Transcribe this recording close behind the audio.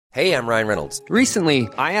Hey, I'm Ryan Reynolds. Recently,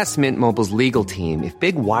 I asked Mint Mobile's legal team if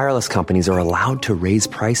big wireless companies are allowed to raise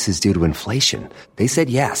prices due to inflation. They said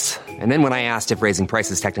yes. And then when I asked if raising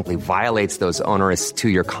prices technically violates those onerous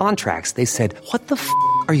two-year contracts, they said, "What the f***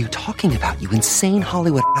 are you talking about, you insane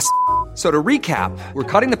Hollywood ass?" So to recap, we're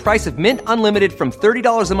cutting the price of Mint Unlimited from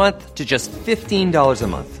 $30 a month to just $15 a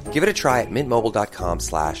month. Give it a try at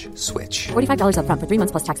mintmobile.com/switch. $45 up front for 3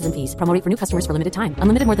 months plus taxes and fees. Promo rate for new customers for limited time.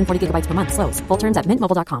 Unlimited more than 40 gigabytes per month. Slows full terms at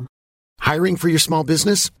mintmobile.com. Hiring for your small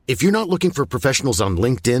business? If you're not looking for professionals on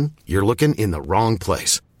LinkedIn, you're looking in the wrong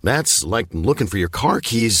place. That's like looking for your car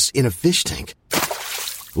keys in a fish tank.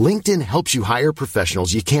 LinkedIn helps you hire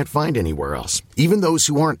professionals you can't find anywhere else, even those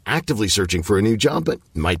who aren't actively searching for a new job but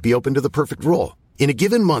might be open to the perfect role. In a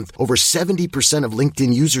given month, over 70% of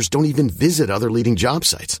LinkedIn users don't even visit other leading job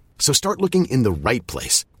sites. So start looking in the right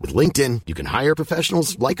place. With LinkedIn, you can hire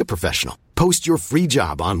professionals like a professional. Post your free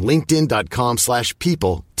job on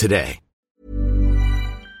linkedin.com/people today.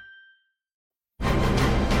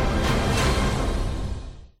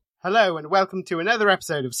 Hello and welcome to another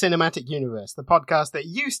episode of Cinematic Universe, the podcast that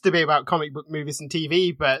used to be about comic book movies and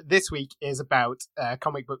TV, but this week is about a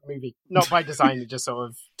comic book movie. Not by design, it just sort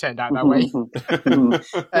of turned out that way.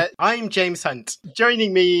 I'm James Hunt.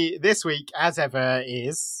 Joining me this week, as ever,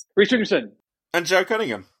 is... Rhys Dickerson. And Joe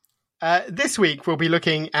Cunningham. This week we'll be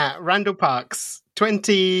looking at Randall Park's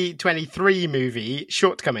 2023 movie,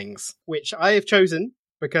 Shortcomings, which I have chosen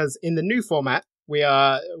because in the new format,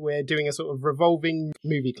 we're doing a sort of revolving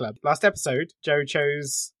movie club. Last episode, Joe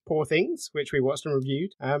chose Poor Things, which we watched and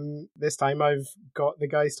reviewed. This time I've got the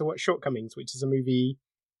guys to watch Shortcomings, which is a movie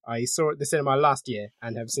I saw at the cinema last year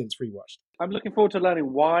and have since rewatched. I'm looking forward to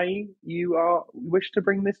learning why you wish to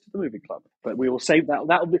bring this to the movie club, but we will save that.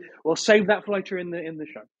 We'll save that for later in the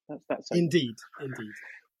show. That's Indeed.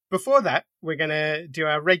 Before that, we're going to do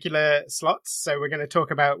our regular slots. So we're going to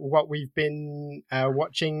talk about what we've been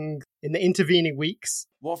watching in the intervening weeks.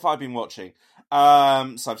 What have I been watching?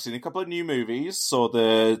 So I've seen a couple of new movies. Saw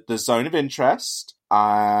the Zone of Interest,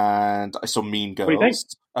 and I saw Mean Girls. What do you think?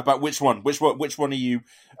 About which one? Which one are you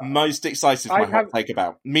most excited for my hot take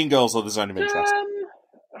about? Mean Girls or the Zone of Interest?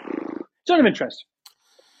 Zone of Interest.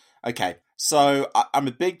 Okay, so I'm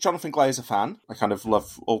a big Jonathan Glazer fan. I kind of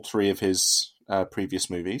love all three of his previous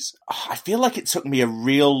movies. I feel like it took me a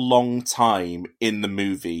real long time in the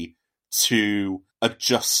movie to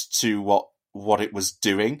adjust to what it was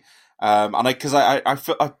doing, and I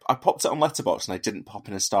popped it on Letterboxd and I didn't pop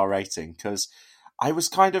in a star rating because I was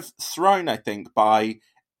kind of thrown, I think, by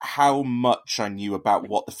how much I knew about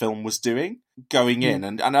what the film was doing going in,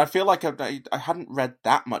 and I feel like I hadn't read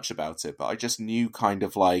that much about it, but I just knew kind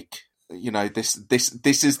of like, you know, this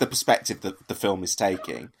is the perspective that the film is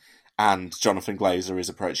taking. And Jonathan Glazer is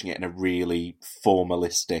approaching it in a really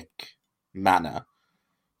formalistic manner,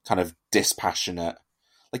 kind of dispassionate.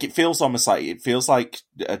 Like it feels like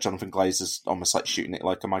Jonathan Glazer's almost like shooting it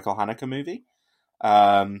like a Michael Haneke movie.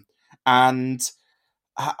 And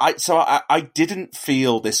I didn't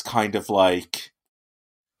feel this kind of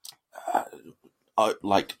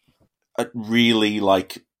really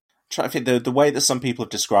like. I think the way that some people have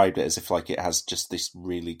described it as if like it has just this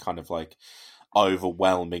really kind of like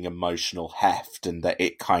overwhelming emotional heft, and that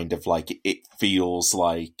it kind of like it feels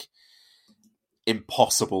like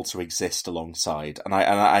impossible to exist alongside, and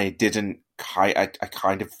I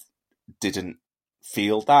kind of didn't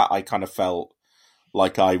feel that. I kind of felt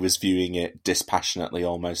like I was viewing it dispassionately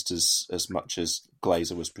almost as much as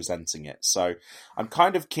Glazer was presenting it. So I'm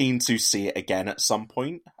kind of keen to see it again at some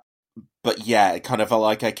point. But yeah, it kind of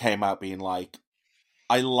like I came out being like,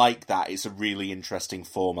 I like that. It's a really interesting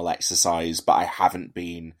formal exercise, but I haven't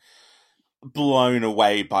been blown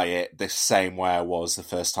away by it the same way I was the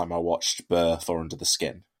first time I watched Birth or Under the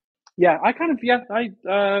Skin. Yeah, I've seen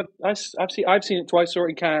it twice. Saw it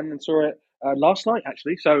in Cannes and saw it last night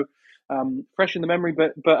actually. So fresh in the memory,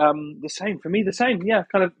 but the same for me. The same, yeah.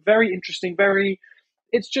 Kind of very interesting.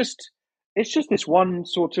 It's just this one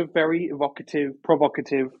sort of very evocative,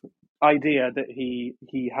 provocative idea that he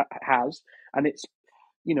has, and it's.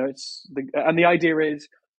 The idea is,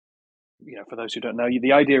 for those who don't know,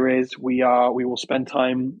 the idea is we will spend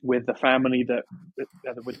time with the family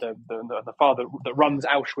with the father that runs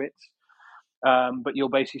Auschwitz, but you'll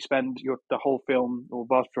basically spend the whole film or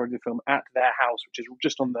vast majority of the film at their house, which is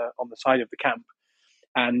just on the side of the camp,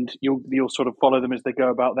 and you'll sort of follow them as they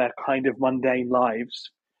go about their kind of mundane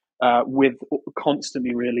lives, with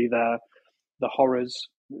constantly really the horrors.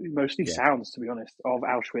 Mostly sounds, to be honest, of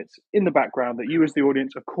Auschwitz in the background that you as the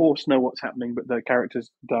audience, of course, know what's happening, but the characters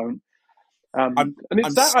don't. I'm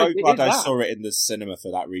so glad I saw it in the cinema for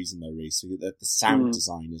that reason, though, Rhys. The sound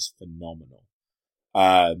design is phenomenal.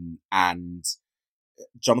 And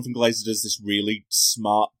Jonathan Glazer does this really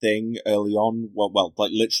smart thing early on. Well,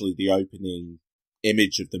 like literally the opening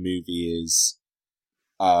image of the movie is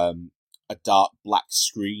a dark black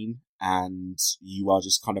screen, and you are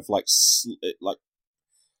just kind of like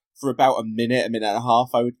for about a minute and a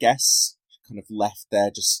half, I would guess, kind of left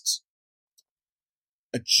there just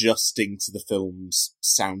adjusting to the film's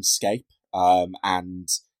soundscape. And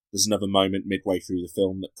there's another moment midway through the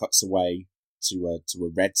film that cuts away to a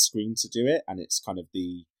red screen to do it, and it's kind of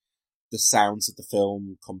the sounds of the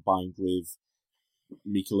film combined with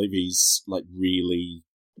Mika Levy's like really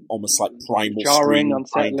almost like primal jarring,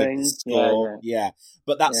 scream kind of score. Yeah.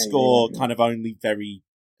 But that score kind of only very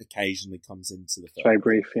occasionally comes into the film. Very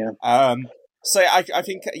brief, yeah. So I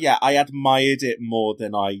think, I admired it more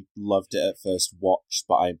than I loved it at first watch,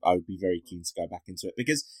 but I would be very keen to go back into it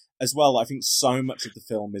because, as well, I think so much of the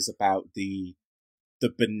film is about the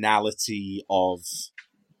banality of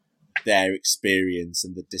their experience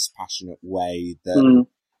and the dispassionate way that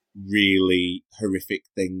really horrific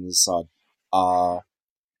things are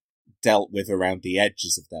dealt with around the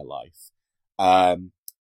edges of their life.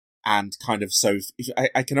 And kind of, so if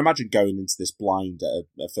I can imagine going into this blind at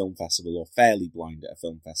a film festival, or fairly blind at a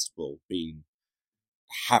film festival,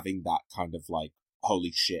 having that kind of like,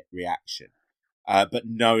 holy shit reaction. But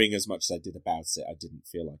knowing as much as I did about it, I didn't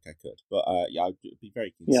feel like I could. But I'd be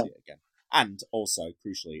very keen to see it again. And also,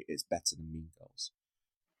 crucially, it's better than Mean Girls.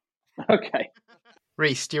 Okay.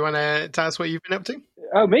 Reese, do you want to tell us what you've been up to?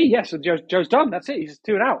 Oh, me? Yes. So Joe's done. That's it. He's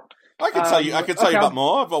 2 out. I can tell you. I can tell you about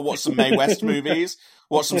more. I've watched some Mae West movies.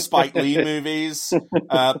 Watched some Spike Lee movies.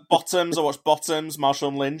 Bottoms. I watched Bottoms.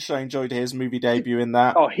 Marshawn Lynch. I enjoyed his movie debut in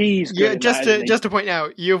that. Oh, he's good. Yeah, just to point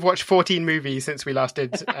out, you've watched 14 movies since we last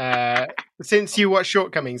did. Since you watched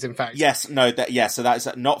Shortcomings, in fact. Yes. No. So that is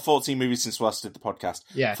not 14 movies since we last did the podcast.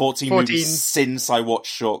 Yeah. 14 movies since I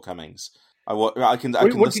watched Shortcomings. What do you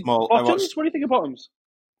think of Bottoms?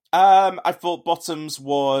 I thought Bottoms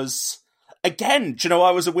was. Again, do you know, I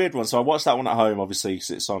was a weird one. So I watched that one at home, obviously,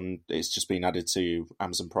 because it's just been added to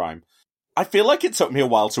Amazon Prime. I feel like it took me a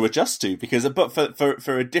while to adjust to, but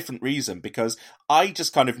for a different reason, because I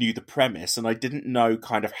just kind of knew the premise and I didn't know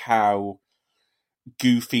kind of how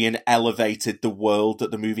goofy and elevated the world that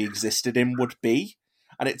the movie existed in would be.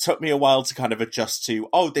 And it took me a while to kind of adjust to,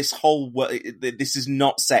 this whole world, this is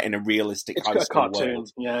not set in a realistic high school cartoon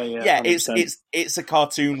world. Yeah, it's a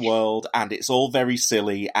cartoon world, and it's all very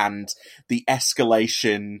silly, and the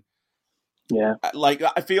escalation. Yeah, like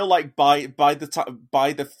I feel like by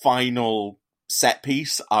the final set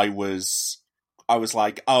piece, I was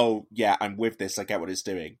like, oh yeah, I'm with this. I get what it's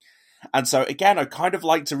doing, and so again, I kind of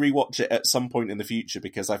like to rewatch it at some point in the future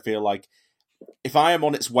because I feel like, if I am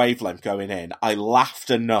on its wavelength going in, I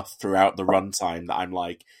laughed enough throughout the runtime that I'm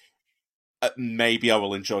like, maybe I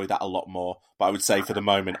will enjoy that a lot more. But I would say for the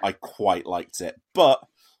moment, I quite liked it. But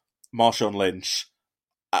Marshawn Lynch,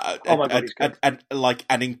 oh my God, he's good. Like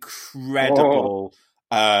an incredible,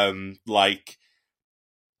 like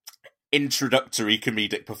introductory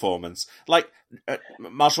comedic performance. Like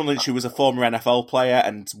Marshawn Lynch, who was a former NFL player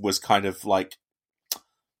and was kind of like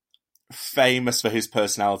famous for his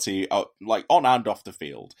personality, like on and off the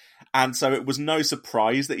field, and so it was no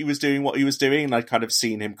surprise that he was doing what he was doing, and I'd kind of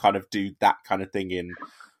seen him kind of do that kind of thing in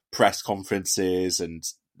press conferences and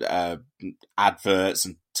adverts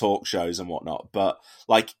and talk shows and whatnot, but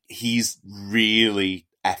like he's really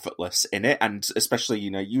effortless in it, and especially,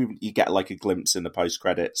 you know, you get like a glimpse in the post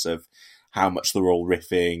credits of how much they're all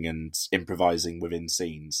riffing and improvising within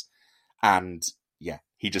scenes, and yeah,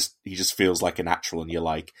 he just feels like a natural, and you're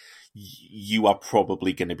like, you are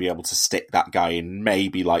probably going to be able to stick that guy in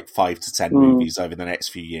maybe like 5 to 10 movies over the next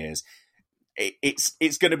few years.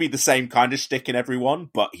 It's going to be the same kind of shtick in everyone,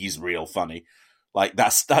 but he's real funny. Like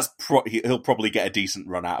he'll probably get a decent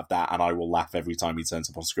run out of that, and I will laugh every time he turns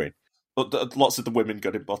up on screen. But lots of the women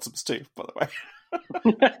good in Bottoms too, by the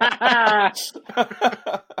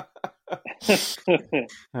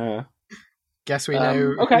way. Guess we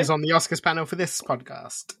know who's on the Oscars panel for this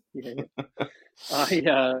podcast. Yeah. Okay,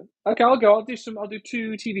 I'll go. I'll do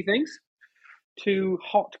 2 TV things, 2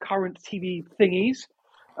 hot current TV thingies.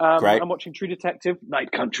 Great. I'm watching True Detective: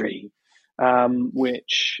 Night Country,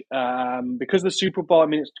 which because of the Super Bowl, I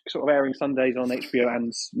mean, it's sort of airing Sundays on HBO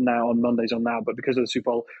and now on Mondays on Now, but because of the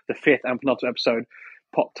Super Bowl, the 5th and penultimate episode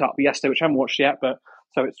popped up yesterday, which I haven't watched yet, but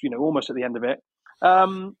so it's, you know, almost at the end of it.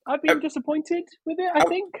 I've been disappointed with it, I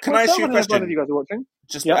think. Can I ask you a question? One of you guys are watching.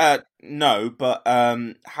 Just no, but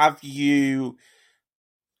have you?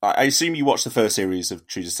 I assume you watched the first series of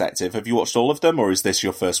True Detective. Have you watched all of them, or is this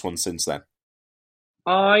your first one since then?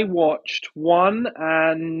 I watched one,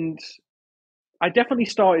 and I definitely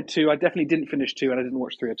started 2. I definitely didn't finish 2, and I didn't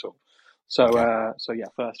watch 3 at all. So, Okay. so yeah,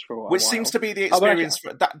 first for a while. Which seems to be the Oh, but experience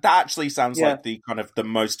that actually sounds yeah. like the kind of the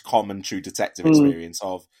most common True Detective experience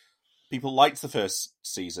of people liked the first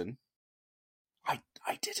season.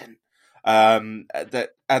 I didn't. And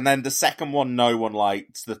then the second one no one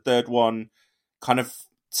liked. The third one kind of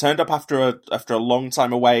turned up after a long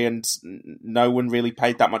time away, and no one really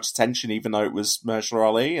paid that much attention, even though it was Mahershala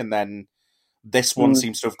Ali. And then this one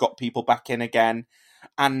seems to have got people back in again,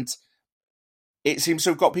 and it seems to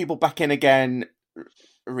have got people back in again.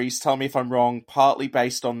 Reese, tell me if I'm wrong. Partly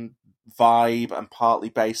based on vibe, and partly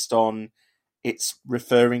based on it's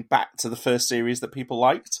referring back to the first series that people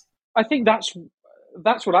liked. I think that's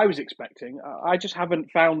what I was expecting. I just haven't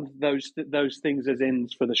found those things as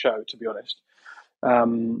ins for the show, to be honest.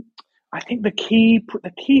 I think the key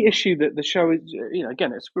issue that the show is,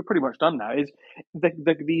 again, we're pretty much done now, is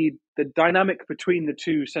the dynamic between the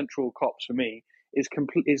two central cops for me is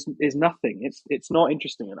nothing. It's not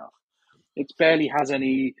interesting enough. It barely has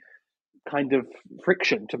any kind of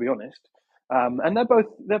friction, to be honest. And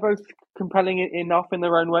they're both compelling enough in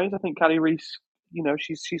their own ways. I think Callie Reese,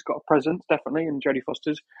 she's got a presence definitely, and Jodie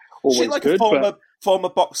Foster's always She's like good. a former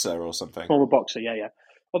boxer or something. Former boxer, yeah.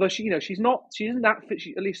 Although she isn't that fit.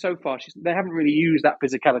 At least so far, they haven't really used that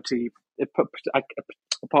physicality.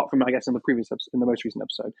 Apart from, I guess, in the most recent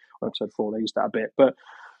episode, or episode 4, they used that a bit. But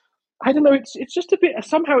I don't know. It's just a bit.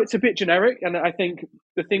 Somehow, it's a bit generic. And I think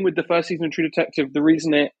the thing with the first season of True Detective, the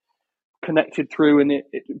reason it connected through, and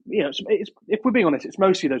it's, if we're being honest, it's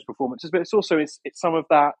mostly those performances, but it's also it's some of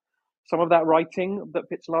that writing that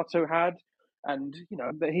Pizzolatto had. And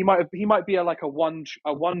he might be a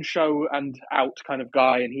one show and out kind of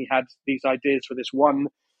guy, and he had these ideas for this one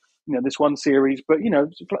series. But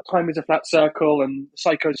time is a flat circle, and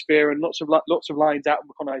psychosphere, and lots of lines out of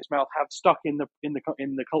McConaughey's mouth have stuck in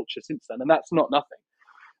the culture since then, and that's not nothing.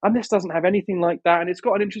 And this doesn't have anything like that, and it's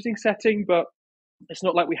got an interesting setting, but it's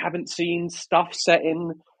not like we haven't seen stuff set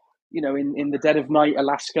in the dead of night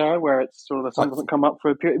Alaska, where it's sort of the sun doesn't come up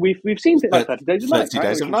for a period. We've seen things like 30 Days of Night. 30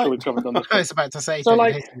 Days of Night. I was about to say so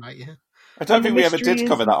 30 Days of Night, yeah. I don't think we ever did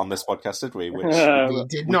cover that on this podcast, did we? Which we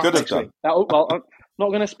did not. Could have done. Well, I'm not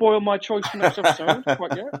going to spoil my choice for next episode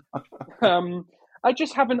quite yet. I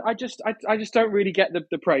just haven't. I just don't really get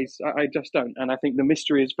the praise. I just don't, and I think the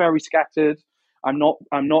mystery is very scattered. I'm not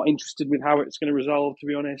interested with how it's going to resolve, to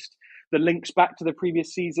be honest. The links back to the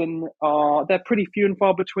previous season they're pretty few and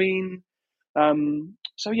far between.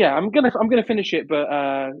 So yeah, I'm gonna finish it,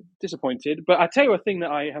 but disappointed. But I tell you a thing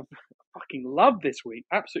that I have fucking loved this week,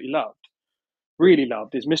 absolutely loved, really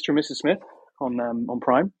loved, is Mr. and Mrs. Smith on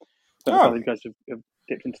Prime. Don't know if you guys have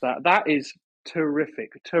dipped into that. That is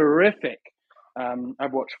terrific.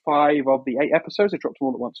 I've watched 5 of the 8 episodes. I dropped them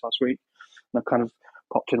all at once last week, and I've kind of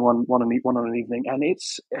popped in one on an evening, and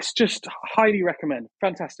it's just highly recommend.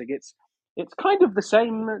 Fantastic. It's kind of the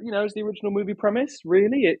same, as the original movie premise.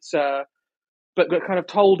 Really, it's but kind of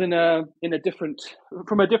told in a different,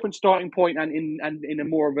 from a different starting point, and in a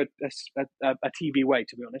more of a TV way,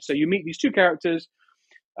 to be honest. So you meet these two characters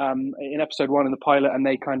in episode 1 in the pilot, and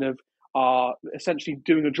they kind of are essentially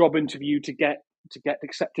doing a job interview to get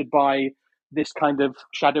accepted by this kind of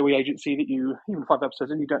shadowy agency that you, even 5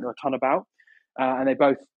 episodes in, you don't know a ton about. And they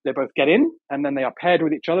both get in, and then they are paired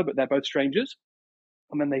with each other, but they're both strangers.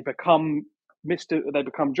 And then they become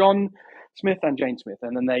John Smith and Jane Smith,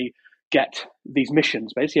 and then they get these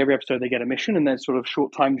missions. Basically, every episode they get a mission, and there's sort of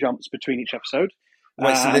short time jumps between each episode. And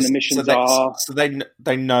the missions so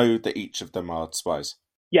they know that each of them are spies.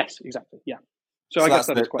 Yes, exactly. Yeah. So I guess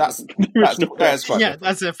that's quite different.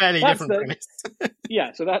 That's a fairly different premise.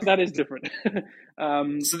 Yeah, so that is different.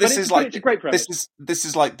 So this is like it's a great premise. This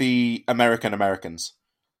is like the Americans.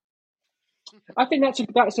 I think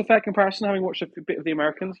that's a fair comparison, having watched a bit of the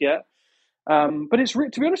Americans. Yeah, but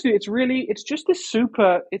to be honest with you, it's just this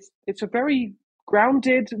super. It's a very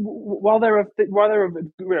grounded. While there are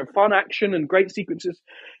fun action and great sequences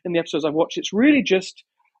in the episodes I've watched, it's really just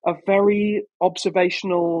a very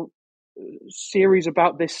observational series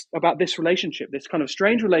about this relationship, this kind of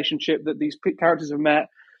strange relationship that these characters have met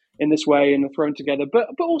in this way and are thrown together. But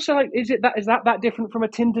also, like, is that different from a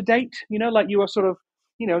Tinder date? Like, you are sort of,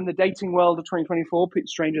 in the dating world of 2024,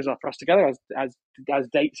 strangers are thrust together as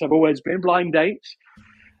dates have always been, blind dates.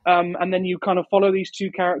 And then you kind of follow these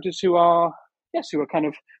two characters who are kind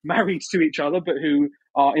of married to each other, but who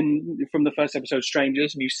are from the first episode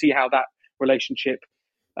strangers, and you see how that relationship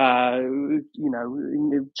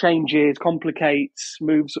changes, complicates,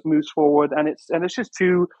 moves forward, and it's just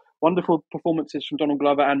two wonderful performances from Donald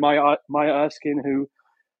Glover and Maya Erskine, who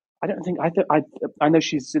I don't think I know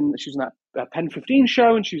she was in that Pen 15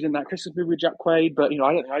 show, and she was in that Christmas movie with Jack Quaid. But I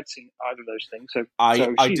don't think I'd seen either of those things. So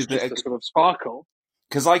I she's did just a sort of sparkle.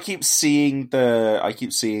 because I keep seeing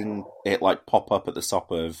it like pop up at the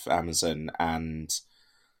top of Amazon, and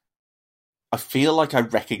I feel like I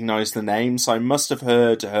recognise the name, so I must have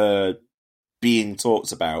heard her being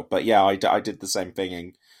talked about. But yeah, I did the same thing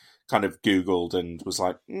and kind of Googled and was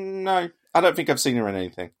like, no, I don't think I've seen her in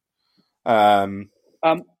anything. The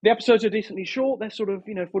episodes are decently short. They're sort of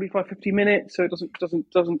 45, 50 minutes, so it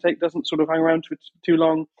doesn't sort of hang around for too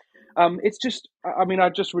long. It's just, I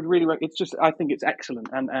just would really. It's just, I think it's excellent,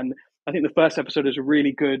 and I think the first episode is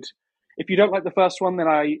really good. If you don't like the first one, then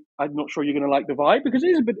I'm not sure you're going to like the vibe, because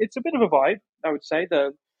it's a bit of a vibe. I would say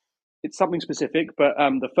it's something specific, but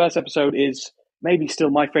the first episode is maybe still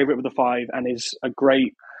my favorite of the five, and is a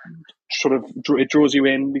great sort of. It draws you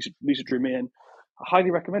in. Lisa drew me in. I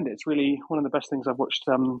highly recommend it. It's really one of the best things I've watched,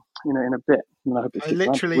 in a bit. And I hope it's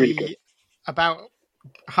literally really good. About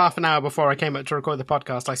half an hour before I came up to record the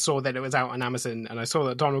podcast, I saw that it was out on Amazon, and I saw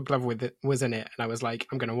that Donald Glover was in it, and I was like,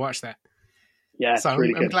 I'm going to watch that. Yeah, so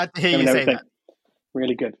really I'm glad to hear you say that.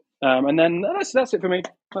 Really good. And then that's it for me.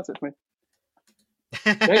 That's it for me.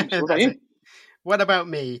 James, what about you? What about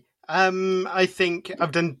me? I think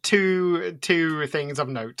I've done two things of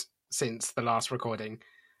note since the last recording.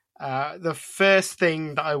 The first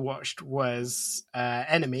thing that I watched was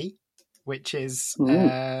Enemy, which is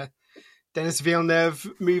Denis Villeneuve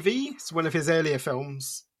movie. It's one of his earlier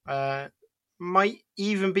films. Might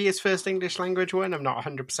even be his first English language one. I'm not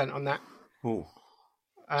 100% on that. Ooh.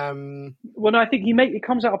 Well, no, I think it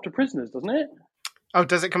comes out after Prisoners, doesn't it? Oh,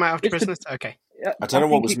 does it come out after Prisoners? Okay. I don't know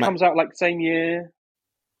what was. It comes out like the same year.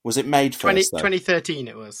 Was it made first? 2013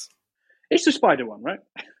 it was. It's the Spider one, right?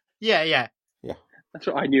 Yeah. That's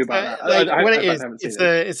what I knew about that.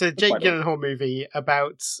 It's a Jake Gyllenhaal movie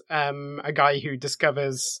about a guy who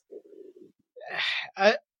discovers.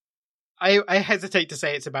 I hesitate to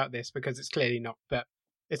say it's about this because it's clearly not, but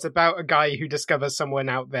it's about a guy who discovers someone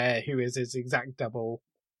out there who is his exact double,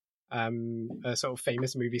 a sort of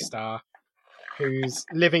famous movie star who's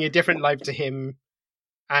living a different life to him.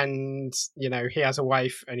 And, he has a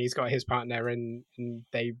wife and he's got his partner, and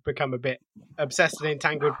they become a bit obsessed and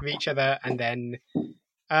entangled with each other. And then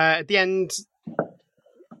at the end,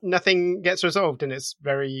 nothing gets resolved. And it's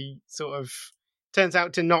very sort of turns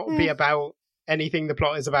out to not be about anything the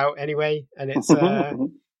plot is about anyway. And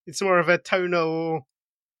it's more of a tonal,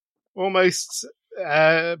 almost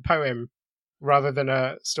poem rather than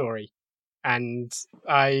a story. And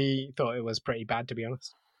I thought it was pretty bad, to be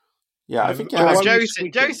honest. Yeah, I think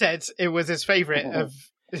Joe said it was his favourite of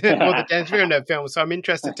all the Denis Villeneuve films, so I'm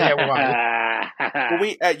interested to hear why.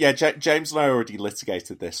 Well, James and I already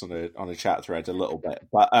litigated this on a chat thread a little bit,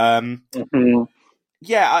 but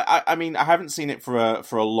yeah, I mean, I haven't seen it for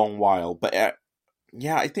a long while, but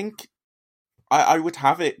yeah, I think I would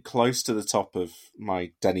have it close to the top of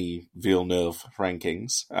my Denis Villeneuve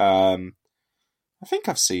rankings. I think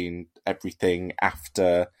I've seen everything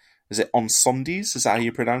after. Is it On Sondies? Is that how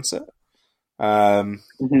you pronounce it? I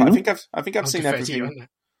think I've seen everything.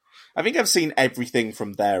 I think I've seen everything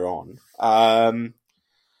from there on.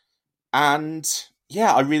 And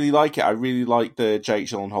yeah, I really like it. I really like the Jake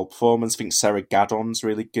Gyllenhaal performance. I think Sarah Gadon's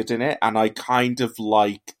really good in it, and I kind of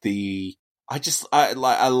like the.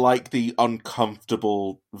 I like the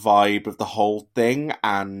uncomfortable vibe of the whole thing,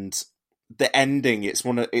 and the ending. It's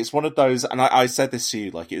one of those, and I said this to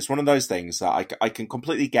you, like it's one of those things that I can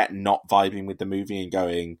completely get not vibing with the movie and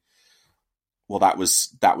going, well, that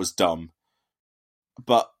was dumb,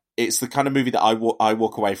 but it's the kind of movie that I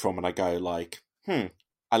walk away from and I go like,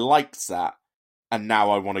 I liked that, and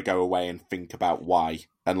now I want to go away and think about why,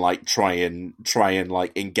 and like try and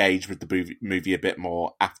like engage with the movie a bit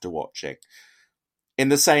more after watching. In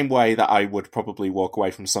the same way that I would probably walk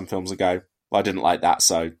away from some films and go, well, I didn't like that,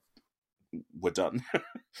 so we're done.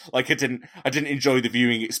 Like I didn't enjoy the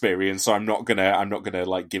viewing experience, so I'm not gonna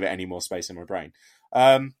like give it any more space in my brain.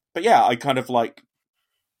 But yeah, I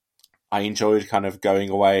enjoyed kind of going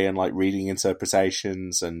away and like reading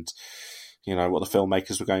interpretations and what the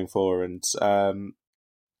filmmakers were going for, and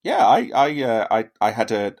yeah, I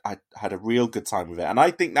had a real good time with it, and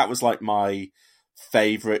I think that was like my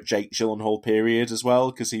favorite Jake Gyllenhaal period as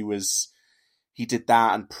well, because he did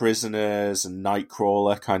that and Prisoners and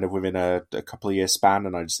Nightcrawler kind of within a couple of years span,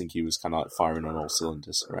 and I just think he was kind of like firing on all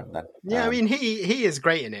cylinders around then. Yeah, I mean he is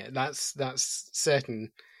great in it. That's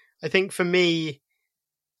certain. I think for me,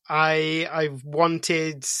 I've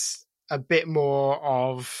wanted a bit more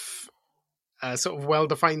of a sort of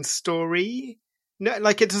well-defined story. No,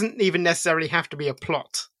 like it doesn't even necessarily have to be a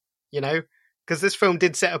plot, because because this film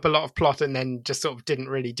did set up a lot of plot and then just sort of didn't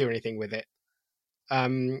really do anything with it,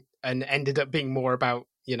 and ended up being more about,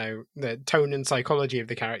 you know, the tone and psychology of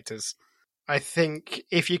the characters. I think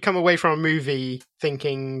if you come away from a movie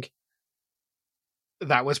thinking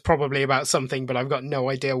that was probably about something, but I've got no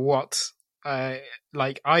idea what,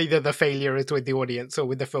 like either the failure is with the audience or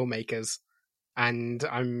with the filmmakers, and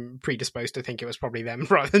I'm predisposed to think it was probably them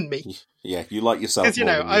rather than me. Yeah, you like yourself. Because, you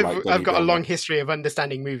know, I've got a long Villeneuve. history of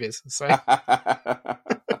understanding movies. So,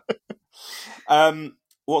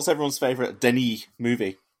 what's everyone's favourite Denis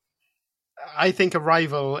movie? I think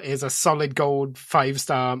Arrival is a solid gold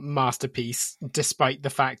 5-star masterpiece, despite the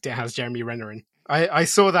fact it has Jeremy Renner in. I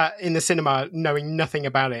saw that in the cinema knowing nothing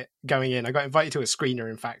about it going in. I got invited to a screener,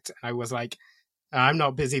 in fact, and I was like, I'm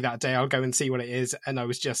not busy that day, I'll go and see what it is. And I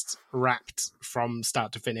was just wrapped from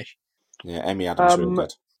start to finish. Yeah, Amy Adams really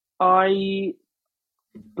good.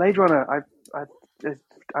 Blade Runner.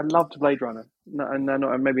 I loved Blade Runner.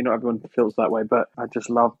 No, maybe not everyone feels that way, but I just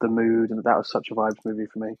loved the mood, and that was such a vibes movie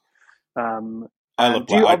for me. I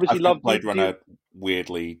love Blade Runner.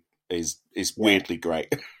 Weirdly, is weirdly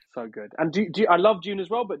great. So good. And I love Dune as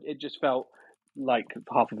well, but it just felt like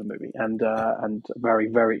half of the movie, and very,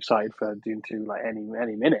 very excited for Dune 2 like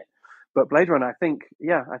any minute. But Blade Runner, I think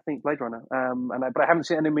Blade Runner. But I haven't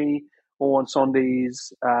seen Enemy or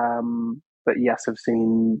Sondies. But yes, I've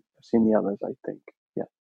seen the others, I think. Yeah.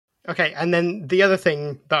 Okay, and then the other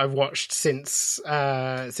thing that I've watched since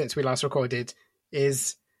we last recorded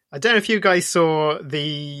is, I don't know if you guys saw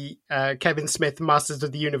the Kevin Smith Masters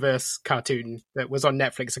of the Universe cartoon that was on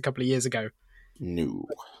Netflix a couple of years ago. No.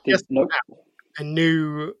 Just a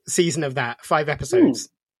new season of that, 5 episodes.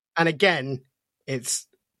 And again, it's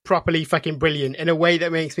properly fucking brilliant in a way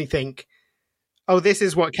that makes me think, oh, this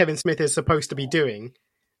is what Kevin Smith is supposed to be doing.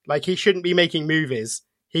 Like, he shouldn't be making movies.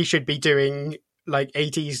 He should be doing, like,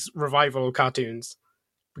 80s revival cartoons.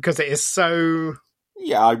 Because it is so...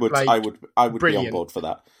 Yeah, I would be on board for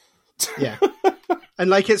that. Yeah. And,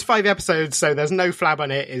 like, it's 5 episodes, so there's no flab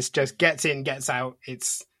on it. It's just gets in, gets out.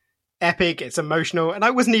 It's epic, it's emotional. And I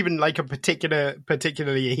wasn't even, like,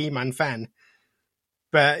 particularly a He-Man fan.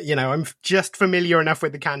 But, you know, I'm just familiar enough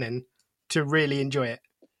with the canon to really enjoy it.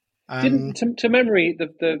 To memory,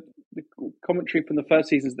 the commentary from the first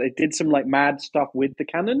season, they did some like mad stuff with the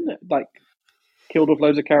canon, like killed off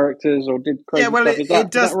loads of characters or did crazy stuff. It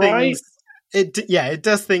does right? things. It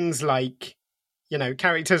does things like, you know,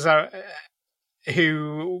 characters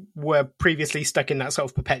who were previously stuck in that sort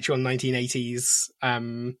of perpetual 1980s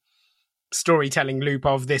storytelling loop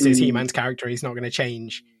of this is He-Man's character, he's not going to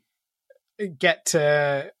change. Get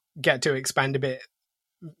to expand a bit,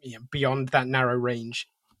 you know, beyond that narrow range.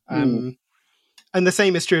 And the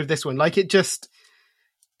same is true of this one. Like,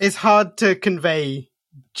 it's hard to convey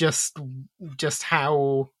just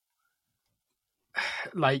how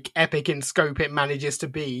like epic in scope it manages to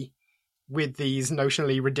be with these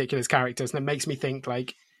notionally ridiculous characters. And it makes me think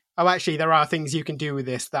like, oh, actually there are things you can do with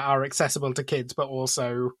this that are accessible to kids, but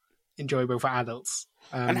also enjoyable for adults.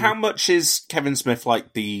 And how much is Kevin Smith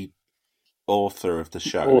like the author of the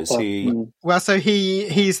show? Is he? Well, so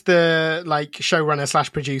he's the like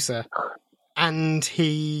showrunner / producer, and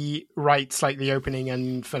he writes like the opening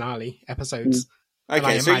and finale episodes.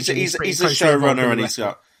 Okay, so he's a showrunner, and he's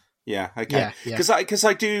got okay. Because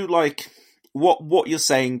I do like what you're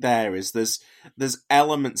saying there is there's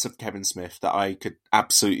elements of Kevin Smith that I could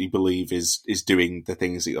absolutely believe is doing the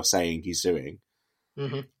things that you're saying he's doing.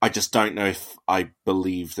 Mm-hmm. I just don't know if I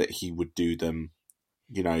believe that he would do them,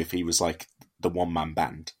 you know, if he was like the one-man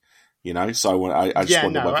band, you know. So I just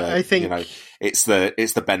wonder whether I think, you know, it's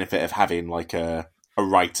the benefit of having like a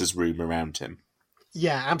writer's room around him.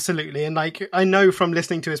 Yeah, absolutely. And like I know from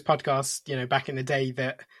listening to his podcast, you know, back in the day,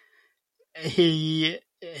 that he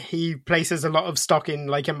places a lot of stock in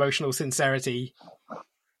like emotional sincerity,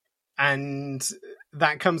 and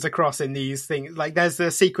that comes across in these things. Like there's the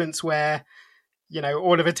sequence where, you know,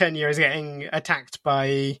 Oliver Tenure is getting attacked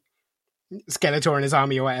by Skeletor and his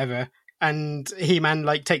army or whatever, and He-Man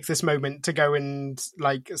like takes this moment to go and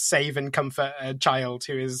like save and comfort a child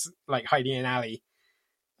who is like hiding in an alley.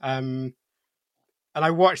 And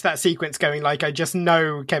I watched that sequence going like, I just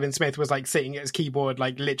know Kevin Smith was like sitting at his keyboard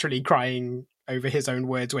like literally crying over his own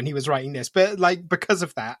words when he was writing this, but like because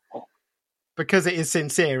of that, because it is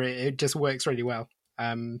sincere, it just works really well.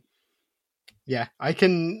 Yeah, I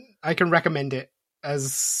can recommend it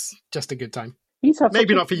as just a good time.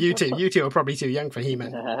 Maybe not for you two. You two are probably too young for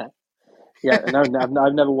He-Man. Yeah, no,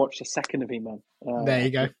 I've never watched a second of He-Man. There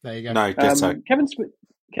you go. No,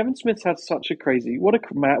 Kevin Smith's had such a crazy, what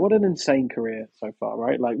an insane career so far,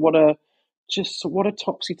 right? Like what a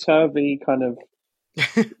topsy-turvy kind of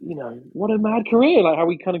what a mad career! Like how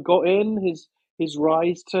he kind of got in his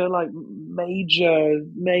rise to like a major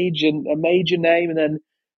name, and then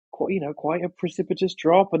quite a precipitous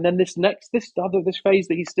drop, and then this phase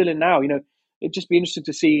that he's still in now. It'd just be interesting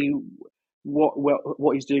to see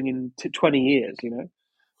what he's doing in 20 years.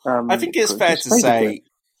 I think it's fair to say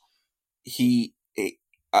he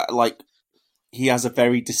has a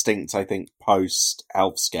very distinct, I think, post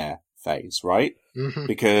Health Scare phase, right? Mm-hmm.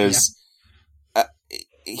 Because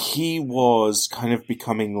he was kind of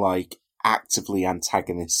becoming like actively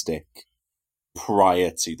antagonistic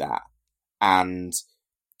prior to that, and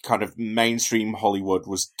kind of mainstream Hollywood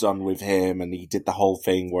was done with him, and he did the whole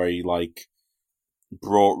thing where he like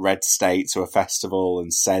brought Red State to a festival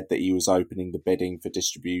and said that he was opening the bidding for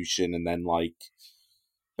distribution, and then like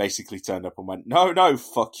basically turned up and went, no,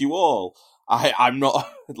 fuck you all. I'm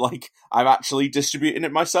not, like, I'm actually distributing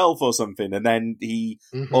it myself or something. And then he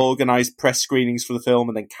organised press screenings for the film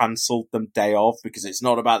and then cancelled them day of because it's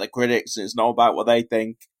not about the critics, it's not about what they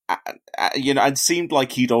think. It seemed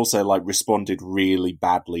like he'd also, like, responded really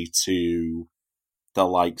badly to the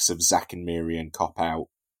likes of Zack and Miri and Cop Out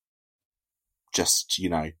just,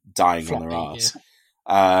 dying on their arse.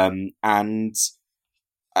 Yeah.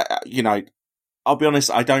 I'll be honest,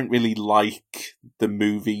 I don't really like the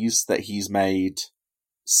movies that he's made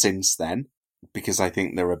since then, because I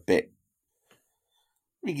think they're a bit...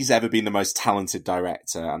 I think he's ever been the most talented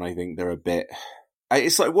director, and I think they're a bit...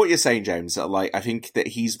 It's like what you're saying, James, like, I think that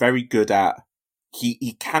he's very good at...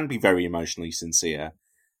 He can be very emotionally sincere,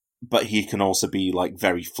 but he can also be, like,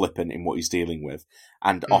 very flippant in what he's dealing with.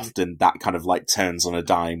 And often that kind of, like, turns on a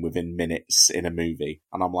dime within minutes in a movie.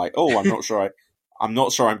 And I'm like, I'm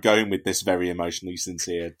not sure I'm going with this very emotionally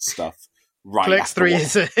sincere stuff right now. Clerks 3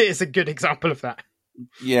 is a good example of that.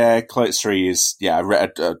 Yeah, Clerks 3 is... Yeah, I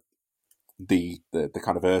read the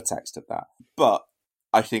kind of text of that. But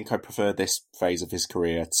I think I prefer this phase of his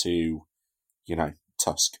career to,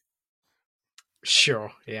 Tusk.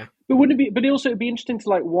 Sure, yeah. But wouldn't it be? But also, it'd be interesting to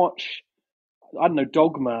like watch, I don't know,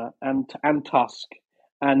 Dogma and Tusk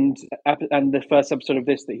and the first episode of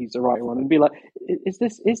this that he's the writer on, and be like, is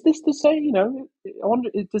this the same? I wonder,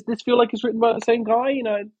 does this feel like it's written by the same guy?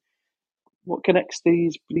 What connects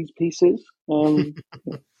these pieces?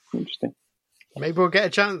 Interesting. Maybe we'll get a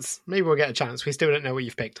chance. We still don't know what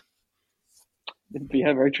you've picked.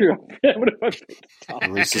 Yeah, very true.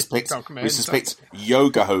 We suspect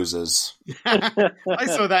yoga hoses. I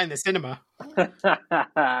saw that in the cinema.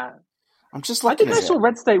 I'm just looking at it. I saw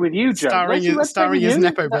Red State with you, Joe. Starring as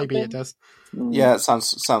Nepo Baby, it does. Yeah, it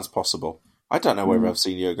sounds possible. I don't know whether I've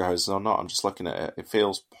seen yoga hoses or not. I'm just looking at it. It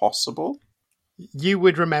feels possible. You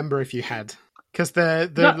would remember if you had. Because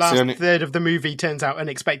the last third of the movie turns out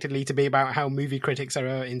unexpectedly to be about how movie critics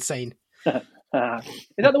are insane. Is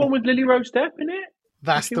that the one with Lily Rose Depp in it?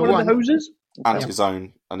 That's the one. Of the hoses? And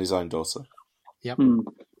his own daughter. Yep.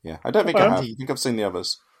 Yeah, I don't think I have. I think I've seen the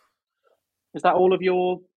others. Is that all of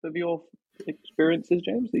your experiences,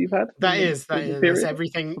 James, that you've had? That is. That's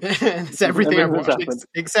everything. It's everything I've watched,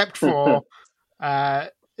 except for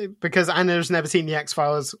because Anna's never seen the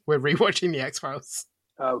X-Files. We're rewatching the X-Files.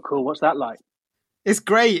 Oh, cool! What's that like? It's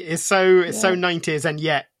great. It's so 90s, and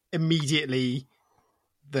yet immediately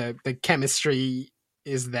the chemistry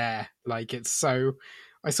is there. Like, it's so...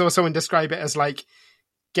 I saw someone describe it as like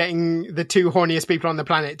getting the two horniest people on the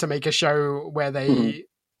planet to make a show where they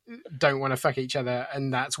don't want to fuck each other,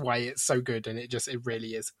 and that's why it's so good, and it really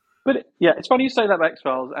is. But it's funny you say that about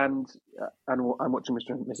X-Files, and I'm watching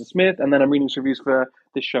Mr. and Mrs. Smith, and then I'm reading some reviews for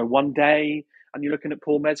this show One Day, and you're looking at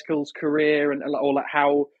Paul Mescal's career and all like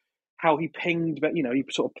how he pinged, but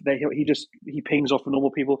he pings off for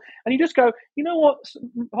normal people, and you just go, you know what,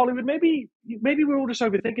 Hollywood, maybe we're all just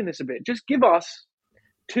overthinking this a bit. Just give us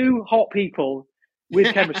two hot people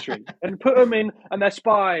with chemistry and put them in, and they're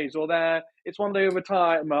spies, or it's One Day Over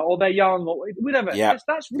Time, or they're young, or whatever. Yeah.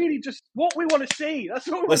 That's really just what we want to see. That's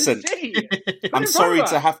what we want to see. I'm sorry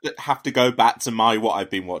to have to go back to what I've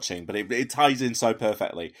been watching, but it ties in so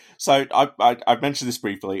perfectly. So I've mentioned this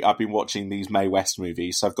briefly. I've been watching these Mae West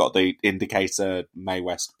movies. So I've got the Indicator Mae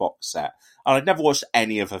West box set, and I'd never watched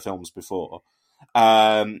any of her films before.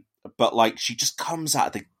 But like, she just comes out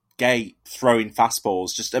of the gate throwing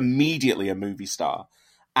fastballs, just immediately a movie star.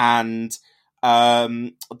 And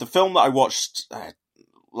the film that I watched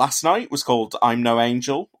last night was called I'm No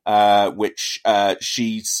Angel, which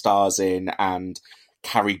she stars in, and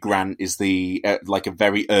Cary Grant is the like a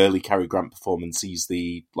very early Cary Grant performance. He's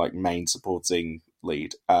the like main supporting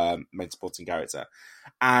character,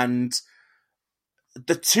 and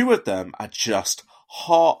the two of them are just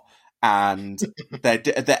hot, and they're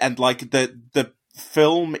and like the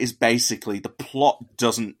film is basically, the plot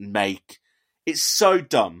doesn't make... It's so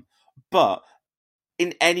dumb, but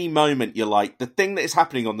in any moment you're like, the thing that is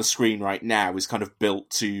happening on the screen right now is kind of built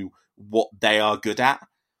to what they are good at.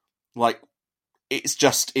 Like, it's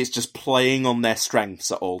just playing on their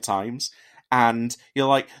strengths at all times. And you're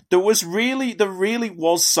like, there really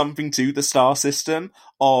was something to the star system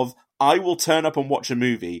of, I will turn up and watch a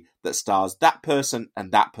movie that stars that person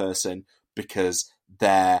and that person because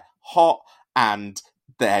they're hot and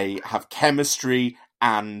they have chemistry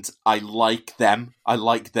and I like them. I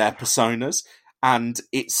like their personas. And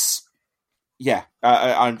it's, yeah,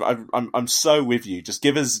 I'm so with you. Just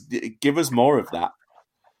give us more of that.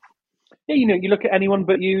 Yeah, you look at Anyone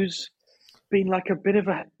But You's been like a bit of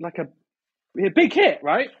a big hit,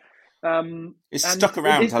 right? It's stuck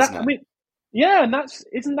around, hasn't it? I mean, yeah, and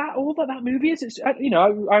isn't that all that movie is? It's I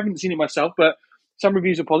haven't seen it myself, but some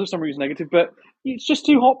reviews are positive, some reviews are negative. But it's just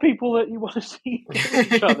two hot people that you want to see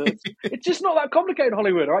each other. It's just not that complicated,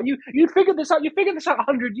 Hollywood, right? You figured this out. You figured this out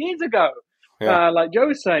 100 years ago, like Joe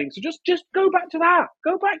was saying. So just go back to that.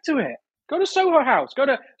 Go back to it. Go to Soho House. Go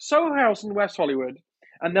to Soho House in West Hollywood,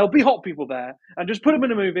 and there'll be hot people there, and just put them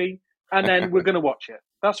in a movie, and then we're going to watch it.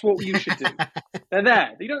 That's what you should do. They're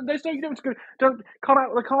there. You don't cut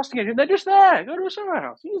out the casting agent. They're just there. Go to a Soho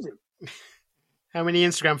House. Easy. How many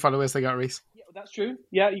Instagram followers they got, Reese? Yeah, that's true.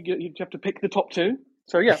 Yeah, you have to pick the top two.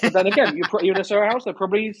 So yeah, but then again, you're in a Soho House. There are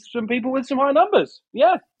probably some people with some high numbers.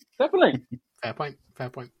 Yeah, definitely. Fair point.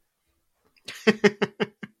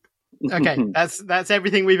 Okay, that's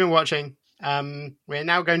everything we've been watching. We're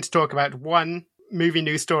now going to talk about one movie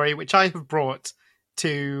news story which I have brought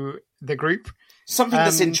to the group. Something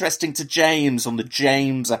that's interesting to James on the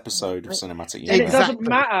James episode of Cinematic Universe. And it doesn't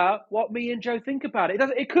matter what me and Joe think about it.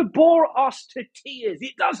 It could bore us to tears.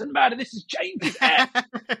 It doesn't matter. This is James's F.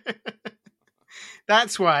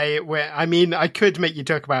 That's why I could make you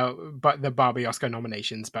talk about the Barbie Oscar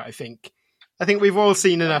nominations, but I think we've all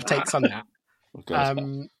seen enough takes on that.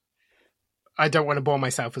 Okay. I don't want to bore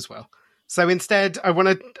myself as well. So instead, I want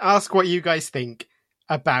to ask what you guys think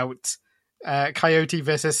about Coyote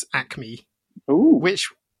versus Acme. Ooh.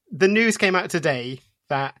 Which the news came out today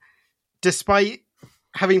that despite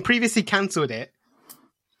having previously cancelled it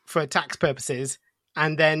for tax purposes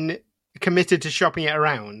and then committed to shopping it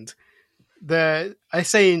around, the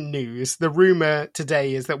rumor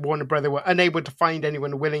today is that Warner Brother were unable to find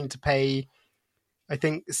anyone willing to pay, I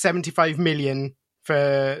think, $75 million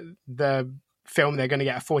for the film they're going to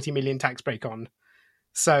get a $40 million tax break on.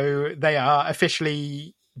 So they are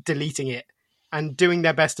officially deleting it and doing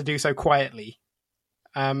their best to do so quietly.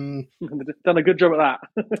 Done a good job at that.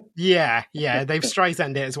 yeah, they've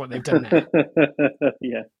Streisand it is what they've done now.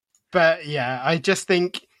 Yeah. But yeah, I just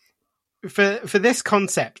think for this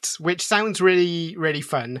concept, which sounds really, really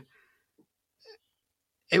fun,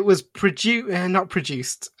 it was produced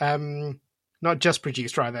and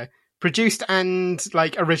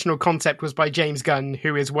like original concept was by James Gunn,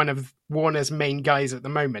 who is one of Warner's main guys at the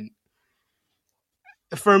moment.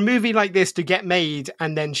 For a movie like this to get made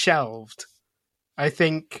and then shelved, I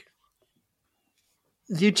think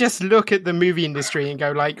you just look at the movie industry and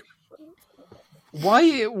go like,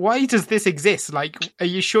 why does this exist? Like, are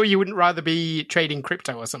you sure you wouldn't rather be trading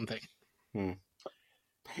crypto or something?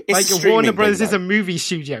 Like Warner Brothers is a movie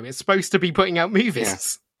studio. It's supposed to be putting out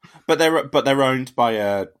movies. Yeah. But they're owned by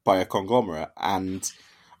a conglomerate, and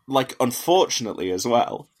like unfortunately as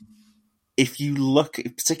well,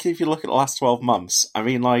 particularly if you look at the last 12 months, I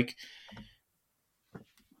mean, like,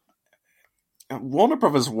 Warner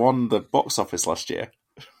Brothers won the box office last year.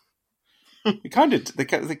 They kind of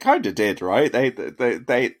did, right?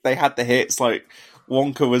 They had the hits, like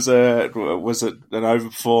Wonka was an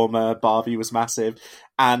overperformer, Barbie was massive,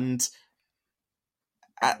 and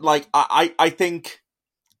like I think,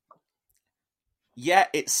 yeah,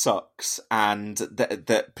 it sucks, and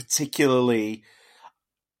that particularly,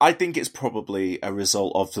 I think it's probably a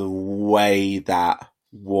result of the way that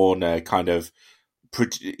Warner kind of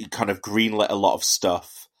greenlit a lot of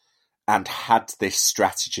stuff and had this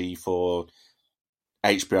strategy for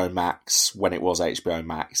HBO Max when it was HBO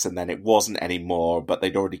Max, and then it wasn't anymore, but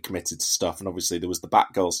they'd already committed to stuff. And obviously there was the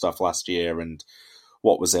Batgirl stuff last year, and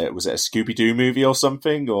what was it? Was it a Scooby-Doo movie or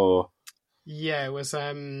something? Or yeah, it was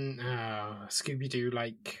Scooby-Doo,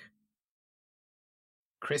 like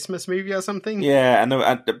Christmas movie or something. Yeah, and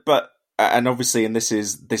obviously, and this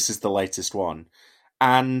is the latest one,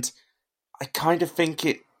 and I kind of think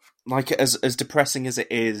it, like, as depressing as it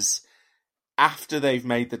is, after they've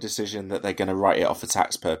made the decision that they're going to write it off for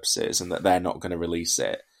tax purposes and that they're not going to release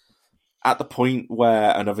it, at the point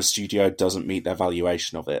where another studio doesn't meet their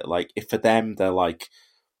valuation of it, like, if for them they're like,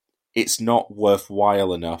 it's not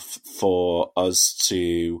worthwhile enough for us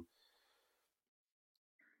to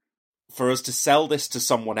sell this to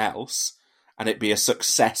someone else and it be a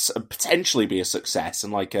success and potentially be a success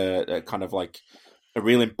and like a kind of like a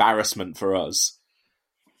real embarrassment for us.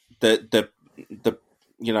 The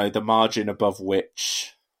the margin above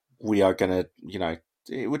which we are gonna,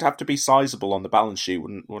 it would have to be sizable on the balance sheet,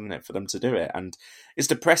 wouldn't it, for them to do it? And it's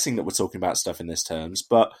depressing that we're talking about stuff in this terms,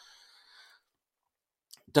 but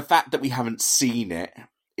the fact that we haven't seen it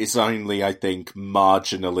is only, I think,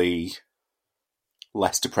 marginally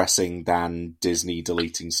less depressing than Disney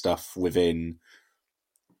deleting stuff within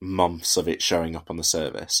months of it showing up on the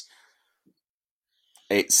service.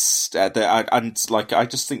 It's I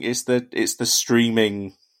just think it's the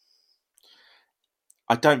streaming.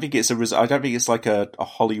 I don't think it's like a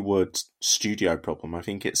Hollywood studio problem. I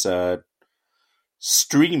think it's a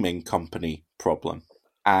streaming company problem,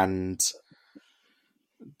 and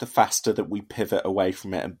the faster that we pivot away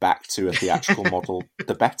from it and back to a theatrical model,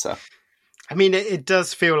 the better. I mean, it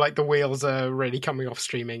does feel like the wheels are really coming off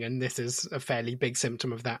streaming, and this is a fairly big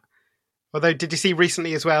symptom of that. Although, did you see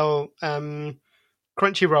recently as well,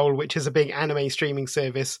 Crunchyroll, which is a big anime streaming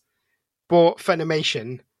service, bought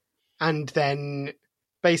Funimation and then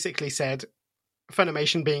basically said,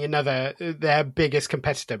 Funimation being their biggest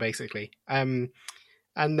competitor, basically. And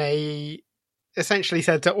they essentially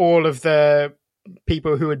said to all of the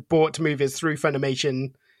people who had bought movies through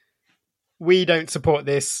Funimation, we don't support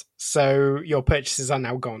this, so your purchases are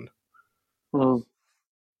now gone. Mm.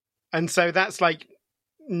 And so that's like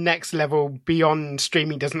next level beyond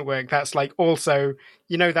streaming doesn't work. That's like also,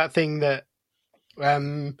 that thing that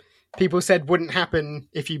people said wouldn't happen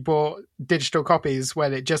if you bought digital copies,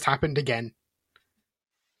 well, it just happened again.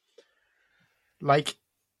 Like,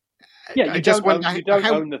 yeah, you don't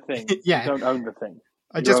own the thing. Yeah, you don't own the thing.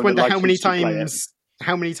 I just wonder how many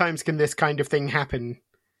times can this kind of thing happen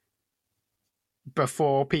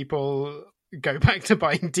before people go back to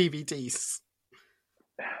buying DVDs?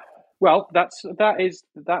 Well, that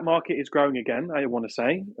market is growing again, I want to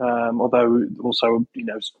say. Although also,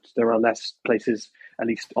 there are less places, at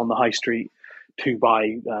least on the high street, to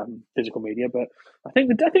buy physical media. But I think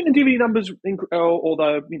the DVD numbers,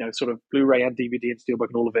 although sort of Blu-ray and DVD and Steelbook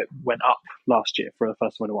and all of it went up last year for the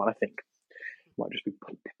first time in a while. I think might just be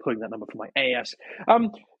pulling that number from my AS.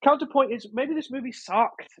 Counterpoint is maybe this movie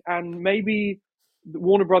sucked, and maybe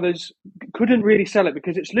Warner Brothers couldn't really sell it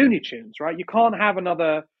because it's Looney Tunes, right? You can't have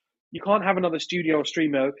another studio or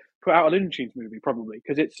streamer put out a Looney Tunes movie, probably,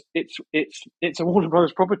 because it's a Warner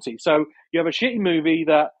Brothers property. So you have a shitty movie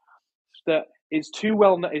that is too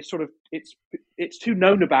well, is sort of it's too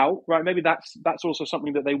known about, right? Maybe that's also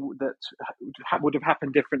something that would have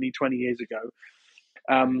happened differently 20 years ago.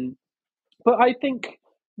 But I think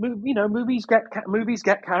movies get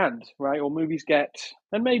canned, right? Or movies get,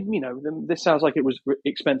 and maybe this sounds like it was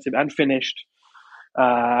expensive and finished,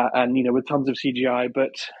 and with tons of CGI,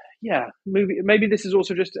 but. Yeah, maybe this is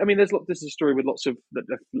also just. I mean, this is a story with lots of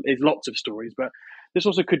stories, but this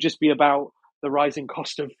also could just be about the rising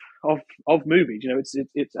cost of movies.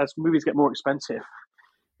 It's as movies get more expensive,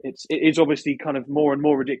 it is obviously kind of more and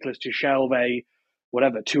more ridiculous to shelve a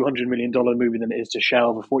 $200 million movie than it is to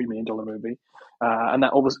shelve a $40 million movie, and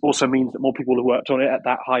that also means that more people have worked on it at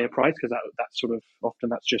that higher price because that sort of often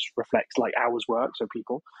that's just reflects like hours work, so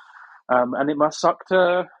people, and it must suck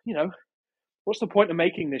to what's the point of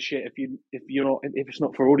making this shit if it's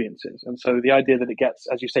not for audiences? And so the idea that it gets,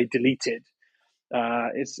 as you say, deleted,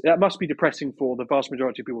 that must be depressing for the vast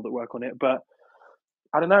majority of people that work on it. But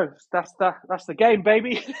I don't know. That's the game,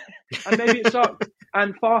 baby. And maybe it sucked.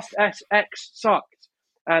 And Fast X sucked.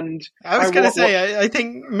 And I was going to say, I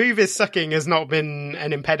think movies sucking has not been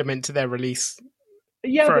an impediment to their release.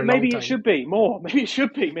 Yeah, but maybe it should be more. Maybe it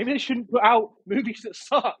should be. Maybe they shouldn't put out movies that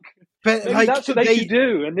suck. But maybe that's what they should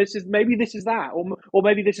do, and this is that, or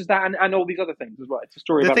maybe this is that, and all these other things as well. It's a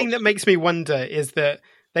story. The thing that makes me wonder is that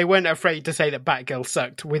they weren't afraid to say that Batgirl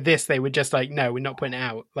sucked. With this, they were just like, "No, we're not putting it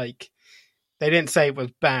out." Like, they didn't say it was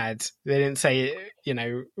bad. They didn't say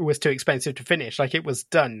it was too expensive to finish. Like, it was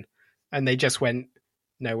done, and they just went,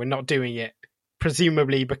 "No, we're not doing it."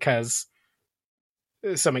 Presumably because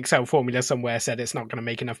some Excel formula somewhere said it's not going to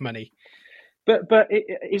make enough money. But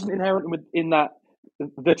it isn't inherent in that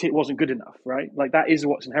it wasn't good enough, right? Like that is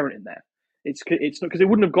what's inherent in there. It's not because it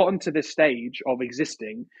wouldn't have gotten to this stage of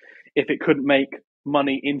existing if it couldn't make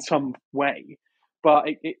money in some way. But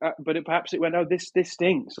perhaps it went, oh, this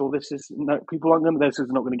stinks, or this is people aren't going. This is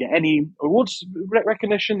not going to get any awards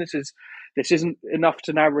recognition. This isn't enough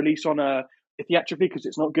to now release on a theatrically because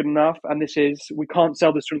it's not good enough, and we can't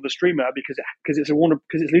sell this to another streamer because it's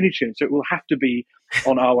Looney Tunes, so it will have to be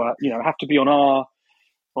on our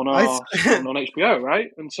on HBO, right?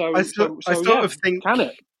 And so I sort of think can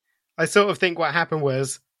it? I sort of think what happened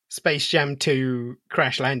was Space Jam 2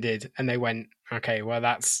 crash landed, and they went, okay, well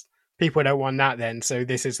that's people don't want that then, so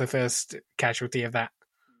this is the first casualty of that.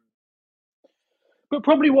 But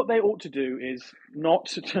probably what they ought to do is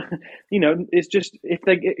not, it's just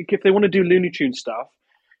if they want to do Looney Tunes stuff,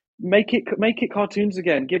 make it cartoons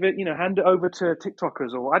again. Give it, hand it over to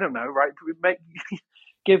TikTokers or I don't know, right?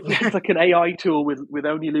 Give like an AI tool with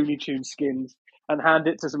only Looney Tunes skins and hand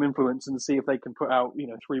it to some influence and see if they can put out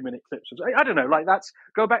 3-minute clips. I don't know, like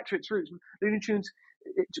go back to its roots. Looney Tunes,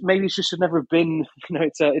 maybe it just should never have been.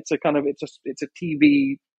 It's a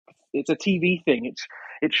TV thing.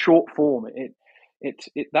 It's short form.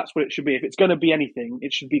 That's what it should be. If it's going to be anything,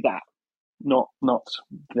 it should be that, not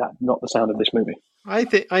the sound of this movie. I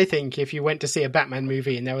think if you went to see a Batman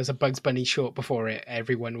movie and there was a Bugs Bunny short before it,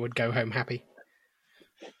 everyone would go home happy,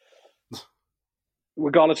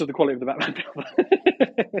 regardless of the quality of the Batman film.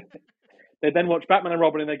 They then watch Batman and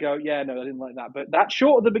Robin and they go, "Yeah, no, I didn't like that." But that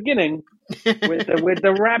short at the beginning with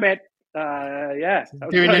the rabbit.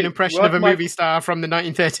 Doing great. An impression of a movie star from the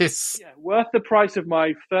 1930s. Yeah, worth the price of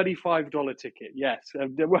my $35 ticket. Yes,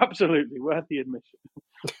 absolutely worth the admission.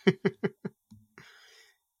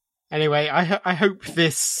 Anyway, I hope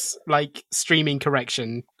this streaming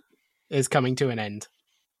correction is coming to an end.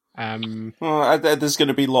 Well, there's going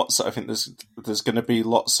to be lots. I think there's going to be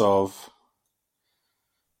lots of.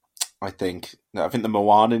 I think the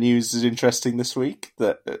Moana news is interesting this week.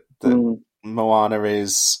 That Moana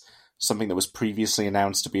is something that was previously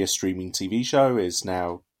announced to be a streaming TV show is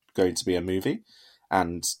now going to be a movie.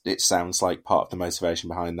 And it sounds like part of the motivation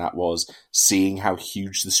behind that was seeing how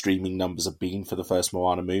huge the streaming numbers have been for the first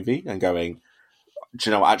Moana movie and going, do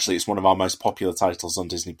you know what, actually, it's one of our most popular titles on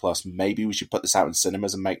Disney+. Maybe we should put this out in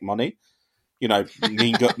cinemas and make money.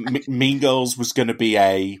 Mean Girls was going to be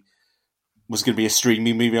a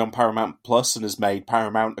streaming movie on Paramount Plus and has made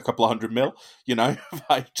Paramount a couple of $100 million,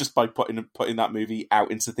 just by putting that movie out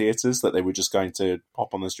into theaters that they were just going to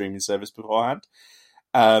pop on the streaming service beforehand.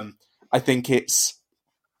 I think it's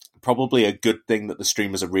probably a good thing that the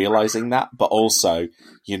streamers are realizing that, but also,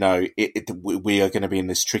 we are going to be in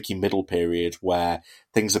this tricky middle period where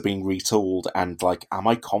things are being retooled. And am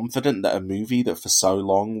I confident that a movie that for so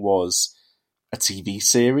long was a TV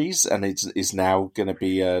series and is now going to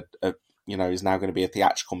be a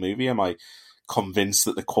theatrical movie? Am I convinced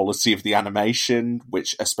that the quality of the animation,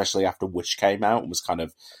 which especially after Wish came out and was kind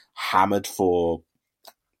of hammered for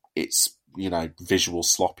its visual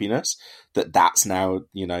sloppiness, that's now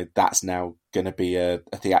going to be a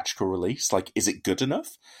theatrical release? Is it good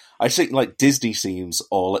enough? I think Disney seems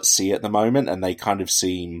all at sea at the moment, and they kind of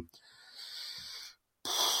seem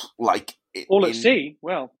all at sea.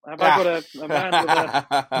 Well, have I got a man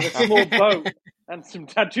with a small boat and some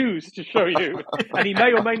tattoos to show you? And he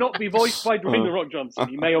may or may not be voiced by Dwayne The Rock Johnson.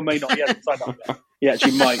 He may or may not. He hasn't signed up yet. He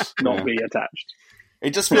actually might not be attached.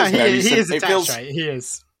 It just feels very. He is attached, right? He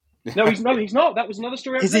is. No, he's not. That was another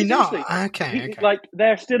story. Is he not? Okay.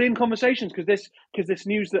 They're still in conversations because this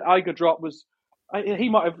news that Iger dropped was.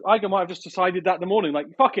 Iger might have just decided that in the morning,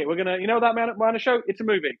 fuck it, we're gonna, that Moana show, it's a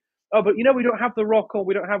movie. Oh, but we don't have The Rock or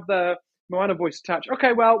we don't have the Moana voice attached.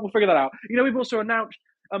 Okay, well, we'll figure that out. We've also announced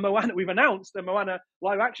a Moana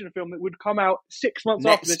live action film that would come out 6 months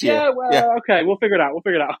after this. Year. Yeah, well, yeah. Okay, we'll figure it out.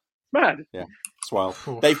 It's mad. Yeah, it's wild.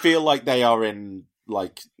 They feel like they are in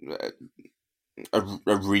a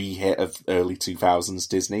re-hit of early 2000s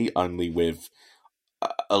Disney, only with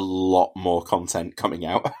a lot more content coming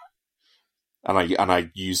out. and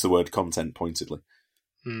I use the word content pointedly.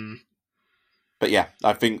 But yeah,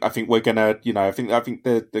 I think we're gonna, I think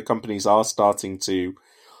the companies are starting to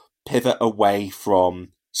pivot away from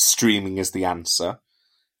streaming as the answer.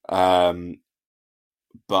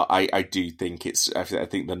 But I do think I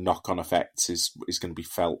think the knock-on effect is going to be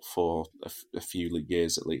felt for a few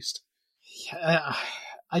years at least.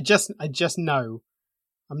 I just know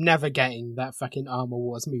I'm never getting that fucking Armor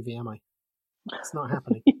Wars movie, am I? It's not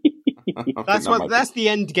happening. That's the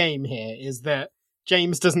end game here, is that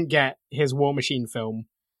James doesn't get his War Machine film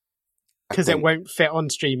because it won't fit on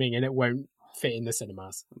streaming and it won't fit in the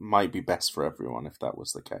cinemas. Might be best for everyone if that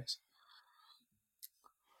was the case.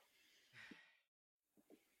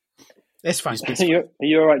 It's fine. Are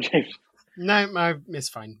you all right, James? No, it's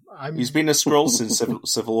fine. He's been a Skrull since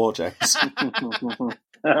Civil War, James.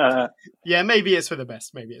 Yeah, maybe it's for the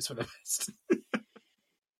best.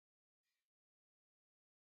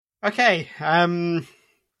 Okay.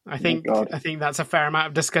 I think that's a fair amount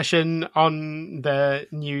of discussion on the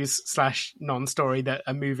news/non-story that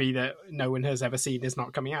a movie that no one has ever seen is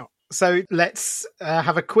not coming out. So let's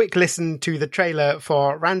have a quick listen to the trailer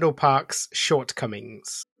for Randall Park's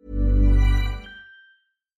Shortcomings.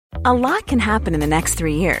 A lot can happen in the next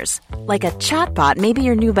 3 years. Like a chatbot may be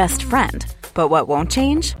your new best friend. But what won't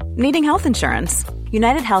change? Needing health insurance.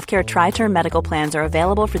 United Healthcare Tri-Term Medical Plans are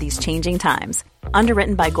available for these changing times.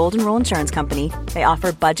 Underwritten by Golden Rule Insurance Company, they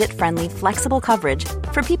offer budget-friendly, flexible coverage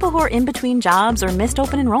for people who are in between jobs or missed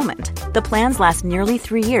open enrollment. The plans last nearly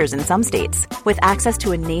 3 years in some states, with access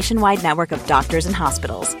to a nationwide network of doctors and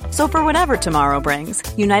hospitals. So for whatever tomorrow brings,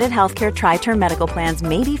 United Healthcare Tri-Term Medical Plans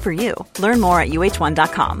may be for you. Learn more at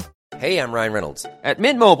uh1.com. Hey, I'm Ryan Reynolds. At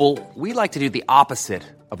Mint Mobile, we like to do the opposite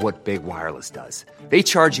of what Big Wireless does. They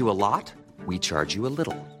charge you a lot, we charge you a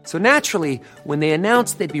little. So naturally, when they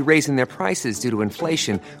announced they'd be raising their prices due to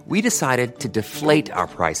inflation, we decided to deflate our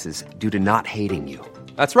prices due to not hating you.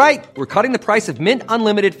 That's right. We're cutting the price of Mint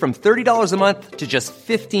Unlimited from $30 a month to just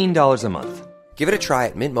 $15 a month. Give it a try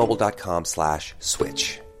at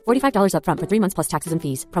mintmobile.com/switch. $45 up front for 3 months plus taxes and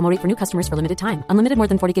fees. Promo rate for new customers for limited time. Unlimited more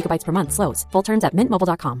than 40 gigabytes per month slows. Full terms at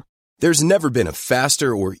mintmobile.com. There's never been a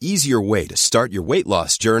faster or easier way to start your weight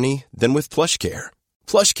loss journey than with PlushCare.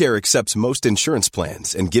 PlushCare accepts most insurance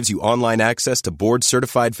plans and gives you online access to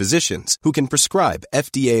board-certified physicians who can prescribe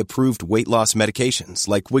FDA-approved weight loss medications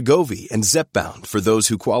like Wegovy and Zepbound for those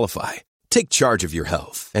who qualify. Take charge of your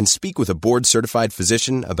health and speak with a board-certified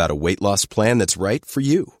physician about a weight loss plan that's right for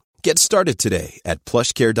you. Get started today at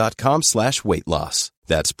plushcare.com/weight loss.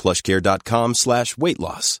 That's plushcare.com/weight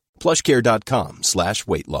loss.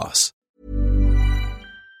 plushcare.com/weight loss.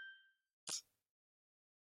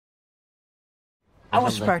 I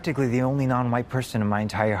was practically the only non-white person in my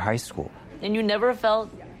entire high school. And you never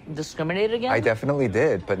felt discriminated against? I definitely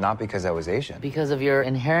did, but not because I was Asian. Because of your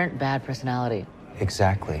inherent bad personality.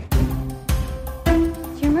 Exactly.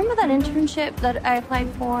 Do you remember that internship that I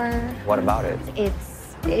applied for? What about it? It's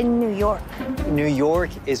in New York. New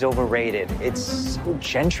York is overrated. It's so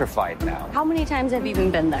gentrified now. How many times have you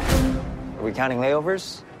even been there? Are we counting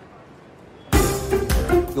layovers?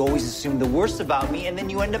 You always assume the worst about me, and then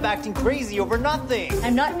you end up acting crazy over nothing.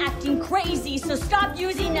 I'm not acting crazy, so stop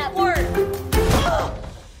using that word.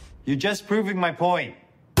 You're just proving my point.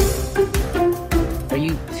 Are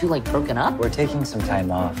you two, broken up? We're taking some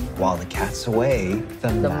time off. While the cat's away,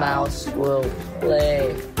 the mouse will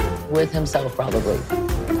play with himself, probably.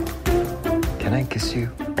 Can I kiss you?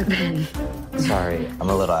 Sorry, I'm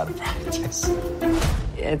a little out of practice.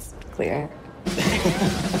 It's clear.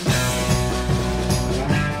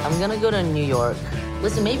 I'm gonna go to New York.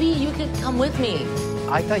 Listen, maybe you could come with me.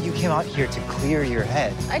 I thought you came out here to clear your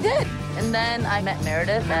head. I did. And then I met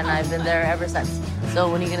Meredith, and I've been there ever since. So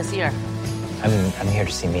when are you gonna see her? I'm here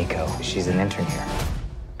to see Miko. She's an intern here.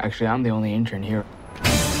 Actually, I'm the only intern here.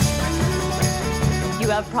 You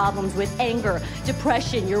have problems with anger,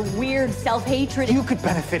 depression, your weird self-hatred. You could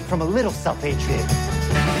benefit from a little self-hatred.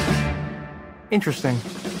 Interesting.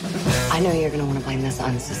 I know you're going to want to blame this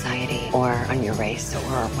on society or on your race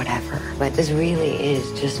or whatever, but this really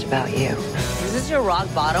is just about you. Is this your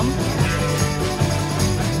rock bottom?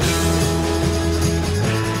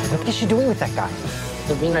 What is she doing with that guy?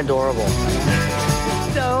 They're being adorable.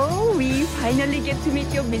 So, we finally get to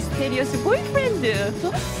meet your mysterious boyfriend.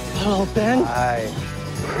 Hello, Ben. Hi.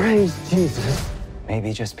 Praise Jesus.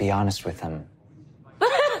 Maybe just be honest with him.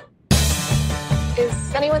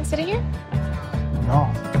 Is anyone sitting here?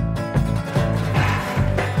 No.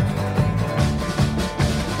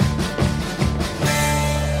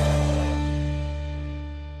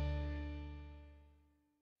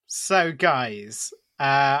 So, guys,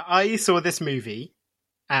 I saw this movie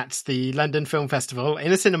at the London Film Festival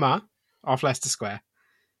in a cinema off Leicester Square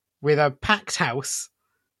with a packed house,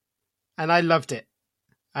 and I loved it.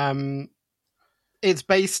 It's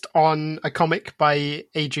based on a comic by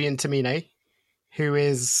Adrian Tamine, who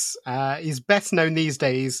is best known these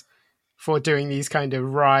days for doing these kind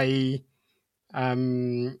of wry,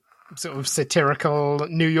 sort of satirical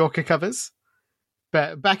New Yorker covers.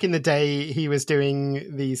 But back in the day, he was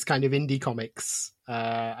doing these kind of indie comics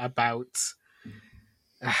about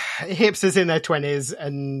hipsters in their 20s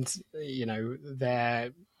and,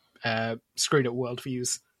 they're screwed at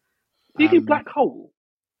worldviews. Did you do Black Hole?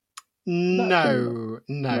 No.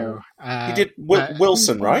 He did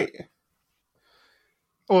Wilson, right?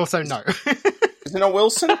 Also, no. Is it not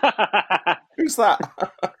Wilson? Who's that?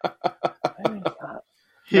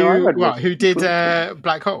 Who did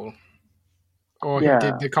Black Hole? Or who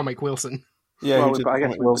did the comic Wilson? Yeah, I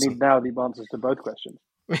guess we need now the answers to both questions.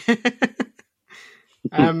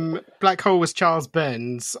 Black Hole was Charles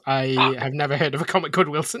Burns. I have never heard of a comic called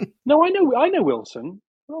Wilson. No, I know Wilson.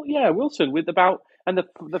 Well, yeah, Wilson and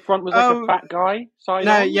the front was like a fat guy side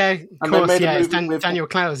No, on. yeah, of And course, they made a it's movie with Daniel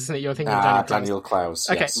Clowes, isn't it? You're thinking of Daniel Clowes.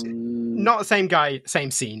 Okay, Yes. not the same guy,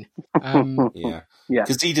 same scene. Yeah,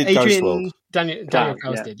 because he did Adrian, Ghostworld. Daniel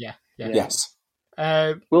Clowes did, yeah. Yes.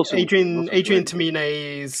 Wilson. Adrian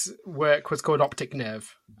Tamine's work was called Optic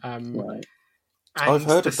Nerve. Right. I've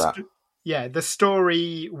heard of that. The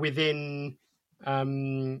story within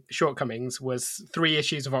Shortcomings was 3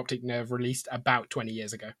 issues of Optic Nerve released about 20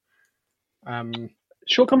 years ago.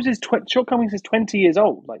 Shortcomings is 20 years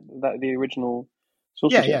old, like that the original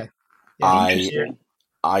source. Yeah.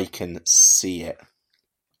 I can see it.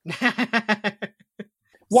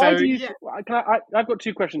 Why do you? I've got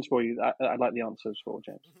 2 questions for you. I'd like the answers for,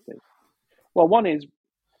 James. Please. Well, one is,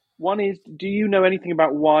 do you know anything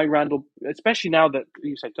about why Randall, especially now that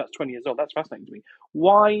you say that's 20 years old? That's fascinating to me.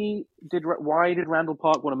 Why did Randall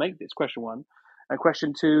Park want to make this? Question 1, and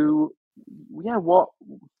question 2,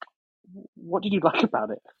 what did you like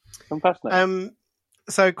about it? I'm fascinated.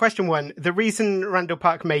 So question 1, the reason Randall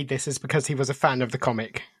Park made this is because he was a fan of the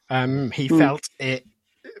comic. He felt it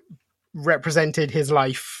represented his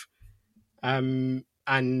life, and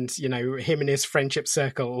him and his friendship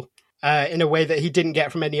circle in a way that he didn't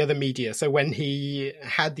get from any other media. So when he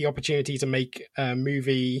had the opportunity to make a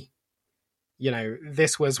movie,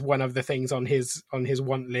 this was one of the things on his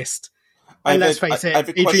want list. And let's face it,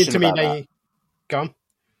 Adrian Tamine. Go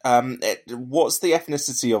on. What's the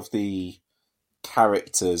ethnicity of the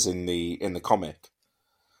characters in the comic?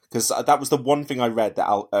 Because that was the one thing I read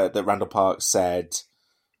that Randall Park said.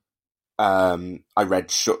 I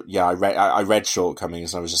read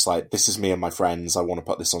Shortcomings, and I was just like, this is me and my friends. I want to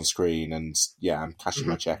put this on screen, and I'm cashing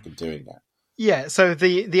my check and doing it. Yeah. So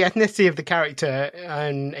the ethnicity of the character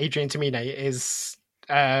and Adrian Tamine is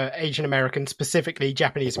Asian American, specifically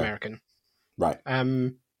Japanese American. Right.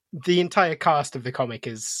 The entire cast of the comic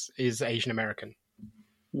is Asian American.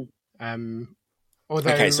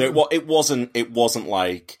 Although so it wasn't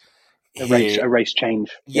like a race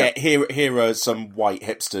change. Yeah, here are some white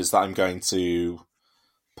hipsters that I'm going to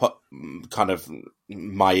put kind of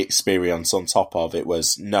my experience on top of. It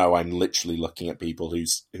was, no, I'm literally looking at people who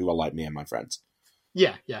are like me and my friends.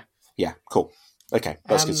 Yeah, cool. Okay,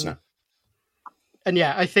 that's good to know. And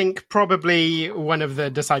I think probably one of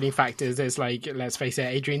the deciding factors is, like, let's face it,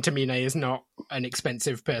 Adrian Tamine is not an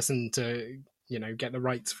expensive person to, get the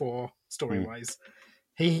rights for story-wise.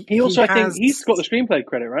 He also, I think, he's got the screenplay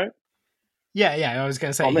credit, right? Yeah, I was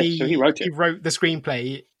going to say, so he wrote it. He wrote the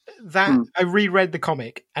screenplay. I reread the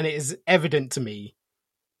comic, and it is evident to me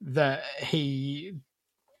that he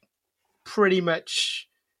pretty much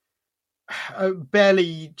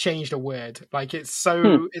barely changed a word. Like, it's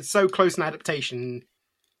so close an adaptation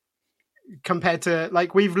compared to,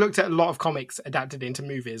 like, we've looked at a lot of comics adapted into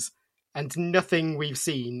movies, and nothing we've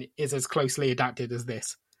seen is as closely adapted as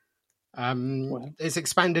this. It's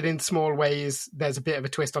expanded in small ways. There's a bit of a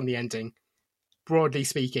twist on the ending. Broadly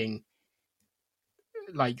speaking,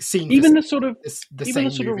 like, scene even the sort of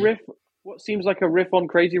movie. riff, what seems like a riff on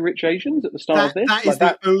Crazy Rich Asians at the start of this. That is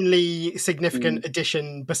the only significant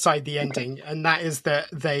addition beside the ending, and that is that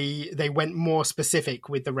they went more specific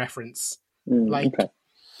with the reference. In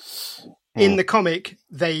the comic,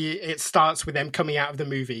 it starts with them coming out of the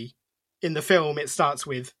movie. In the film, it starts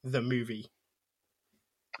with the movie.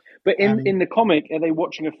 But in the comic, are they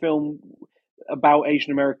watching a film about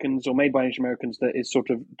Asian Americans or made by Asian Americans that is sort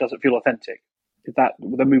of doesn't feel authentic? Is that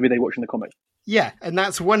the movie they watch in the comic? Yeah, and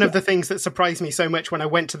that's one of the things that surprised me so much when I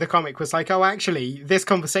went to the comic, was like, oh, actually, this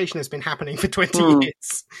conversation has been happening for 20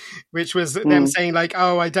 years, which was them saying, like,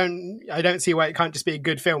 oh, I don't see why it can't just be a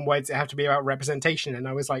good film. Why does it have to be about representation? And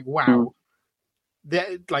I was like, wow.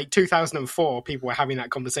 Like 2004, people were having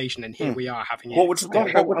that conversation, and here we are having it. What would have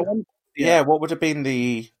been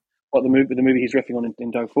the... What the movie he's riffing on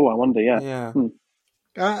in Do 4, I wonder, Yeah.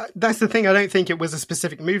 That's the thing. I don't think it was a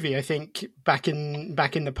specific movie. I think back in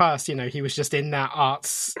the past, he was just in that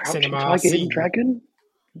arts cinema scene. Dragon?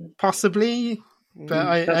 Possibly.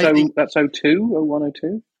 But that's I think that's 02,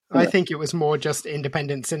 0102? I think it was more just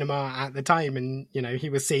independent cinema at the time, and he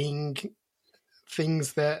was seeing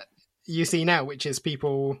things that you see now, which is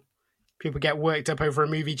people get worked up over a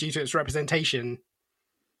movie due to its representation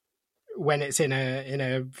when it's in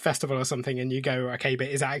a festival or something, and you go, okay, but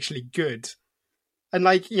is it actually good? And,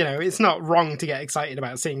 like, it's not wrong to get excited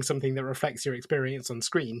about seeing something that reflects your experience on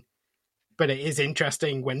screen, but it is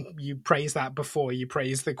interesting when you praise that before you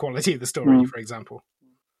praise the quality of the story, for example.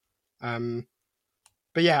 But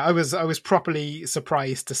yeah, I was properly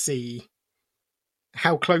surprised to see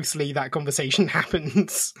how closely that conversation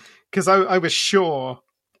happens, because I was sure,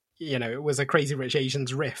 it was a Crazy Rich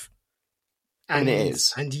Asians riff. And, it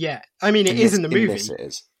is. And yet, it is in the movie. In this it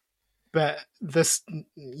is. But this,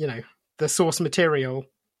 the source material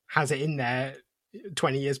has it in there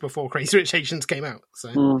 20 years before Crazy Rich Asians came out.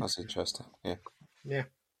 So That's interesting. Yeah. Yeah.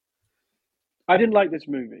 I didn't like this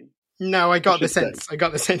movie. No, I got the sense.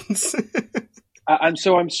 And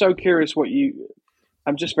so I'm so curious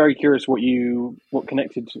I'm just very curious what you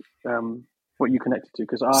connected to,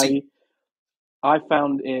 because I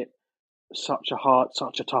found it such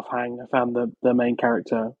a tough hang. I found the main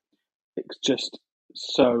character, it's just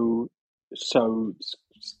so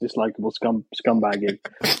dislikable scumbaggy,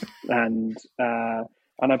 and I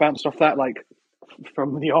bounced off that like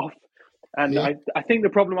from the off. And yeah. I think the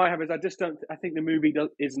problem I have is I think the movie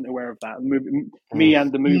isn't aware of that. Me and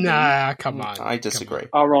the movie. Nah, come on. I disagree.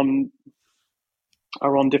 Are on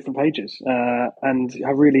different pages, and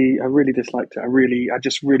I really disliked it. I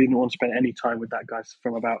just really didn't want to spend any time with that guy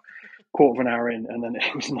from about quarter of an hour in, and then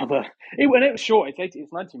it was another. It was short.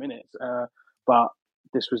 It's 90 minutes, but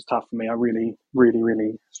this was tough for me. I really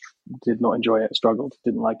did not enjoy it. Struggled,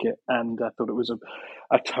 didn't like it, and I thought it was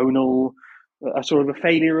a tonal. A sort of a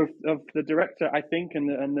failure of the director, I think, and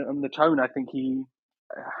the tone. I think I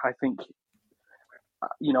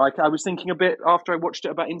was thinking a bit after I watched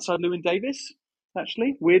it about Inside Llewyn Davis,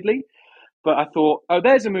 actually, weirdly. But I thought,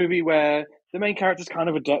 there's a movie where the main character's kind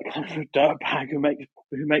of a dirtbag who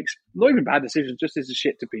makes not even bad decisions, just is a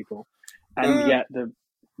shit to people, and yet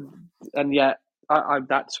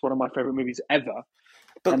that's one of my favorite movies ever.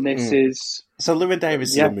 But, and this is so Llewyn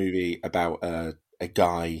Davis is a movie about a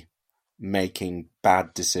guy making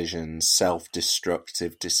bad decisions,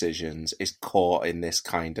 self-destructive decisions, is caught in this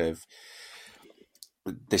kind of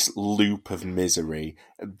this loop of misery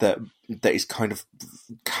that is kind of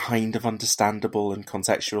understandable and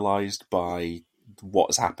contextualized by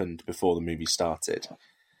what's happened before the movie started.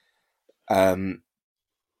 I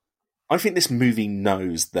think this movie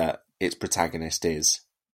knows that its protagonist is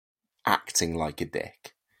acting like a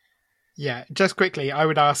dick. Yeah, just quickly, I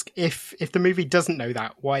would ask if the movie doesn't know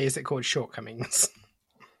that, why is it called Shortcomings?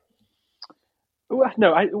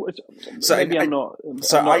 No, I'm not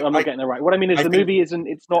getting it right. What I mean is movie isn't.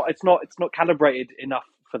 It's not calibrated enough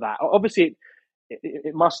for that. Obviously,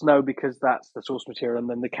 it must know because that's the source material, and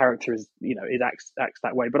then the character is it acts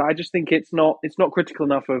that way. But I just think it's not critical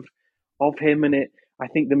enough of him, and I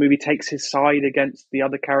think the movie takes his side against the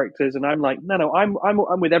other characters, and I'm like, no, I'm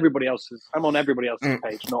with everybody else's. I'm on everybody else's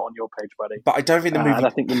page, not on your page, buddy. But I don't think the movie. And I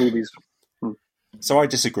think the movie's. So I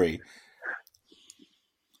disagree.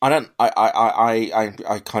 I don't.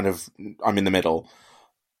 I kind of. I'm in the middle.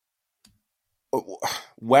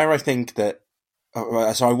 Where I think that.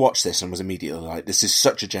 So I watched this and was immediately like, "This is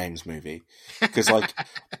such a James movie," because like,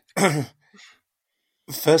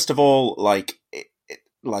 first of all,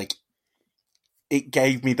 it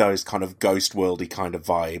gave me those kind of ghost worldy kind of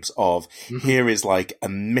vibes of here is like a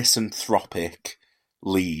misanthropic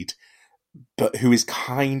lead, but who is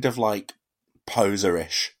kind of like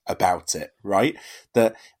poserish about it, right?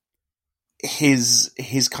 That his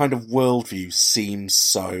kind of worldview seems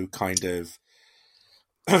so kind of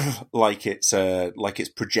like it's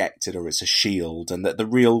projected or it's a shield, and that the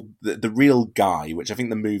real guy, which I think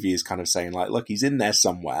the movie is kind of saying like, look, he's in there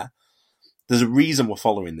somewhere. There's a reason we're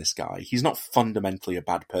following this guy. He's not fundamentally a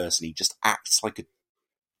bad person. He just acts like a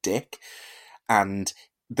dick. And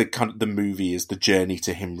the movie is the journey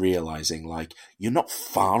to him realizing, like, you're not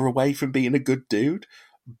far away from being a good dude,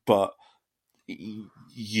 but you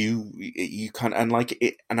kind of, and like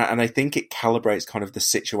it, and I think it calibrates kind of the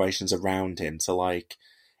situations around him to like,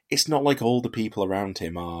 it's not like all the people around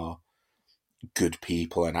him are good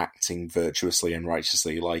people and acting virtuously and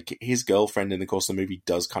righteously. Like, his girlfriend in the course of the movie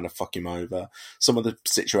does kind of fuck him over. Some of the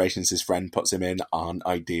situations his friend puts him in aren't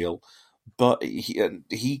ideal, but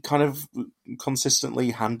he kind of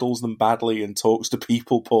consistently handles them badly and talks to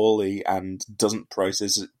people poorly and doesn't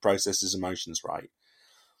process his emotions right.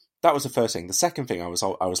 That was the first thing. The second thing, I was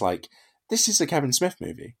like, this is a Kevin Smith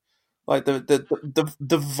movie. Like, the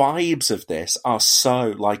vibes of this are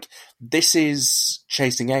so like, this is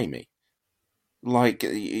Chasing Amy. Like,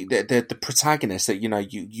 the protagonist that,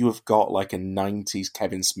 you have got like a 90s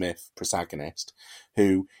Kevin Smith protagonist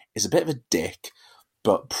who is a bit of a dick,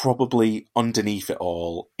 but probably underneath it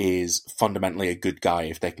all is fundamentally a good guy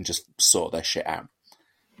if they can just sort their shit out.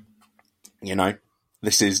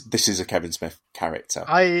 This is a Kevin Smith character.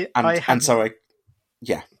 I was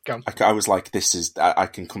like, this is, I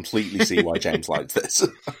can completely see why James liked this.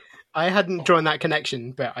 I hadn't drawn that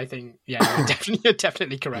connection, but I think, yeah, you're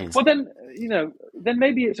definitely correct. Well, then, then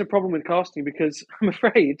maybe it's a problem with casting, because I'm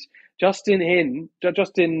afraid Justin Min,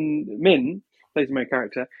 plays the main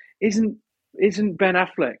character, isn't Ben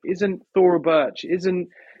Affleck, isn't Thora Birch, isn't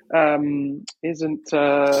Llewyn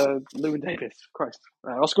Davis, Christ,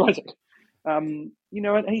 Oscar Isaac. And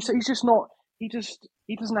he's just not. He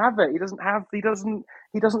doesn't have it. He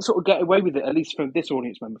doesn't sort of get away with it, at least from this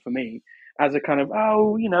audience member, for me, as a kind of,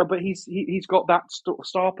 but he's got that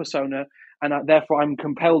star persona, and therefore I'm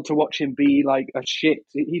compelled to watch him be like a shit.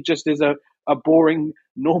 He just is a boring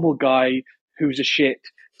normal guy who's a shit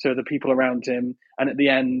to the people around him, and at the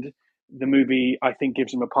end, the movie, I think,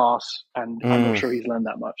 gives him a pass, and I'm not sure he's learned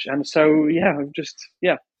that much. And so,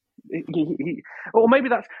 or maybe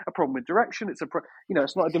that's a problem with direction. It's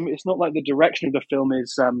it's not like the direction of the film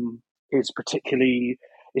is particularly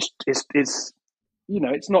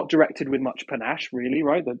it's not directed with much panache, really,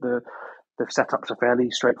 right? The setups are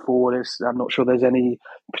fairly straightforward. I'm not sure there's any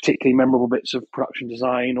particularly memorable bits of production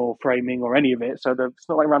design or framing or any of it. So it's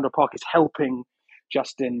not like Randall Park is helping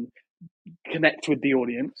Justin connect with the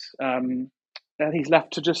audience, and he's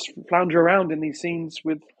left to just flounder around in these scenes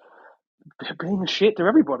with being a shit to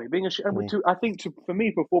everybody, I think for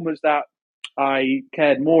me, performers that I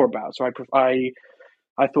cared more about. So I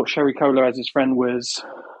thought Sherry Cola as his friend was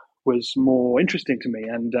more interesting to me,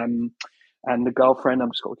 and the girlfriend,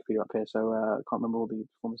 I'm just got Wikipedia up here, so I can't remember all the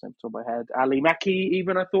performers' names off the top of my head. Ali Maki,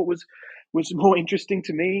 even, I thought was more interesting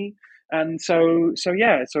to me. And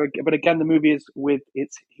but again, the movie is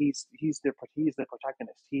he's the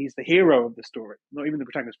protagonist. He's the hero of the story, not even the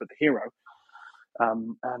protagonist, but the hero.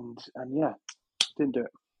 And yeah, didn't do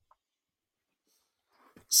it.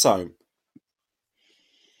 So,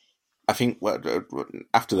 I think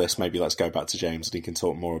after this, maybe let's go back to James and he can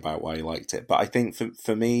talk more about why he liked it. But I think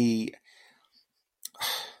for me,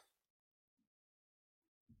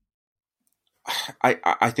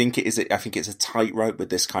 I think it is. I think it's a tightrope with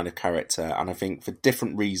this kind of character, and I think for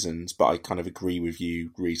different reasons. But I kind of agree with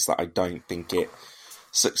you, Reese, that I don't think it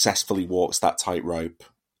successfully walks that tightrope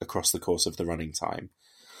across the course of the running time,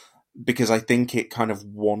 because I think it kind of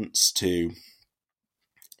wants you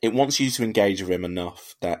to engage with him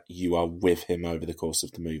enough that you are with him over the course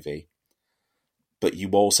of the movie, but you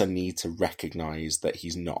also need to recognise that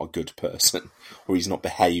he's not a good person, or he's not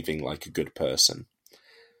behaving like a good person,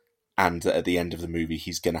 and that at the end of the movie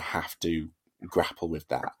he's going to have to grapple with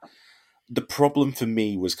that. The problem for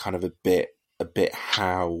me was kind of a bit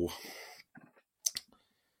how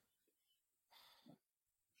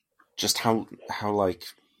like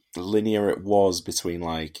linear it was between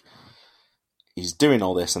like he's doing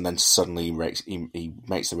all this and then suddenly he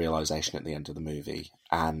makes the realization at the end of the movie,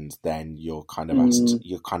 and then you're kind of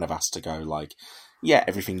asked to go like, yeah,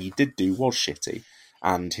 everything he did do was shitty,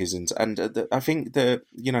 and I think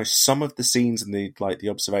some of the scenes and the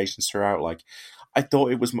observations throughout, like I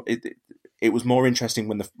thought it was more interesting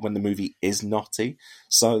when the movie is naughty.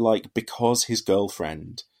 So like, because his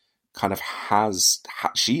girlfriend kind of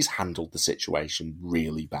she's handled the situation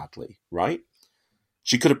really badly, right?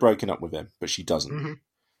 She could have broken up with him, but she doesn't. Mm-hmm.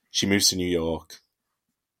 She moves to New York,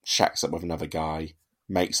 shacks up with another guy,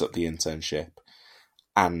 makes up the internship,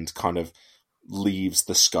 and kind of leaves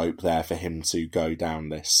the scope there for him to go down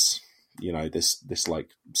this, this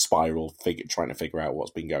like spiral, trying to figure out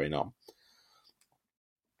what's been going on.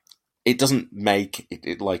 It doesn't make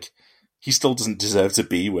it like he still doesn't deserve to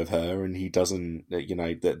be with her, and he doesn't,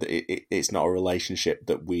 it's not a relationship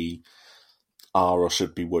that we are or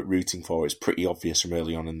should be rooting for. It's pretty obvious from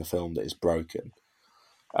early on in the film that it's broken.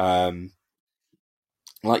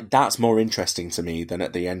 Like, that's more interesting to me than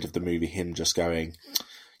at the end of the movie him just going,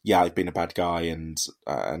 yeah, I've been a bad guy and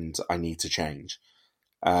I need to change.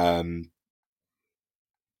 And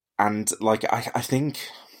like, I think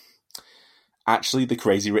actually the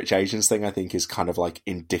Crazy Rich Asians thing, I think, is kind of like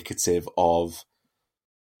indicative of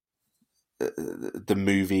the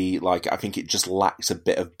movie. Like, I think it just lacks a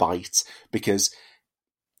bit of bite, because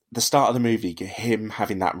the start of the movie, him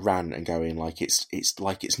having that rant and going like, it's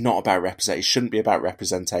not about representation. It shouldn't be about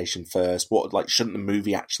representation first. What, like, shouldn't the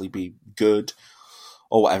movie actually be good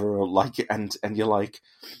or whatever? Or like, and you're like,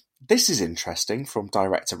 this is interesting from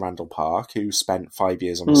director Randall Park, who spent 5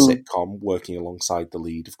 years on a sitcom working alongside the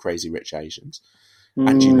lead of Crazy Rich Asians,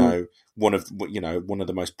 and one of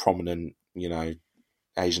the most prominent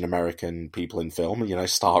Asian American people in film,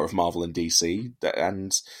 star of Marvel and DC,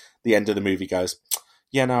 and the end of the movie goes,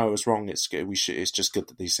 yeah, no, I was wrong. It's good. It's just good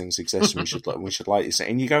that these things exist, and we should like this.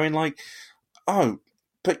 And you're going like, oh,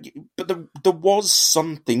 but there was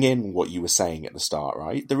something in what you were saying at the start,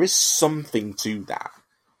 right? There is something to that.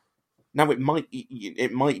 Now, it might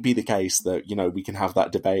be the case that, you know, we can have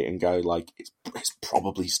that debate and go, like, it's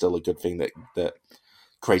probably still a good thing that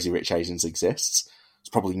Crazy Rich Asians exists. It's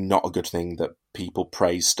probably not a good thing that people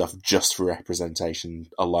praise stuff just for representation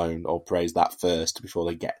alone, or praise that first before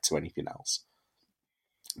they get to anything else.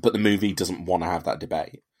 But the movie doesn't want to have that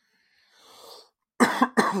debate.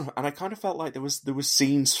 And I kind of felt like there was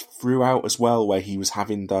scenes throughout as well where he was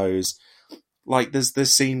having those, like, there's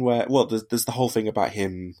this scene where, well, there's the whole thing about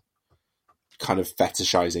him kind of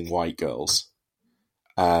fetishizing white girls.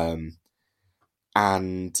 And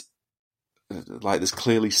like, there's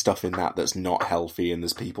clearly stuff in that that's not healthy, and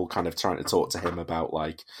there's people kind of trying to talk to him about,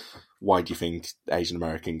 like, why do you think Asian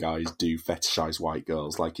American guys do fetishize white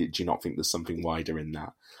girls? Like, do you not think there's something wider in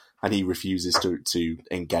that? And he refuses to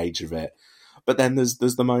engage with it. But then there's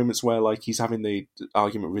the moments where, like, he's having the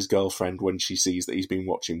argument with his girlfriend when she sees that he's been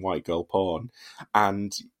watching white girl porn,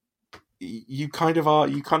 and you kind of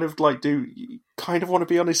want to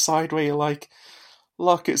be on his side where you're like,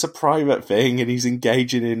 look, it's a private thing, and he's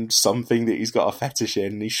engaging in something that he's got a fetish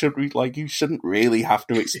in. You shouldn't really have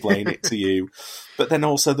to explain it to you. But then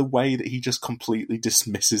also the way that he just completely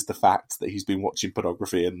dismisses the fact that he's been watching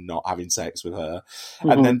pornography and not having sex with her,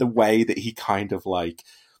 and then the way that he kind of, like,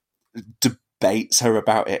 debates her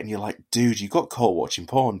about it, and you're like, dude, you got caught watching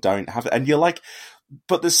porn, don't have it. And you're like,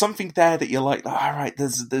 but there's something there that you're like, all right,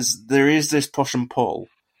 there is this push and pull.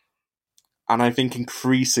 And I think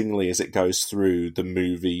increasingly as it goes through, the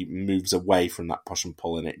movie moves away from that push and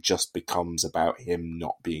pull, and it just becomes about him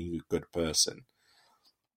not being a good person.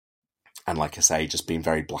 And like I say, just being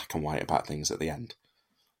very black and white about things at the end.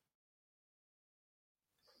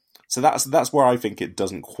 So that's where I think it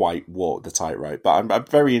doesn't quite walk the tightrope. But I'm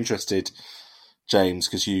very interested, James,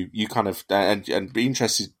 because you kind of, and be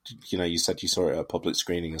interested, you know, you said you saw it at a public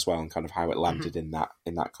screening as well, and kind of how it landed in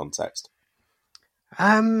that context.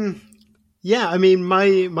 Yeah, I mean,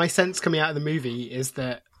 my sense coming out of the movie is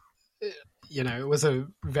that, you know, it was a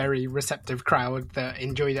very receptive crowd that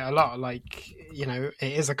enjoyed it a lot. Like, you know,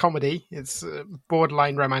 it is a comedy. It's a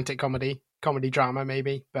borderline romantic comedy drama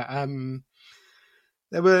maybe, but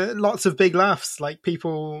there were lots of big laughs. Like,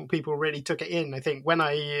 people really took it in. I think when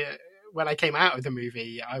I came out of the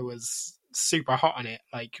movie, I was super hot on it.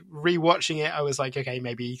 Like, rewatching it, I was like, okay,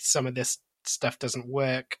 maybe some of this stuff doesn't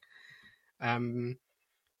work.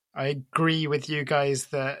 I agree with you guys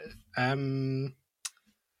that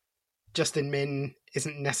Justin Min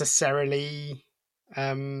isn't necessarily,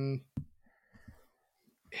 you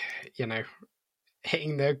know,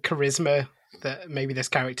 hitting the charisma that maybe this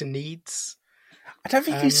character needs. I don't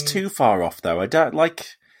think he's too far off, though. I don't like.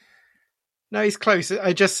 No, he's close.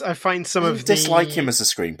 I find some of dislike him as a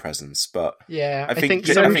screen presence, but yeah, I think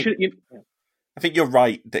you're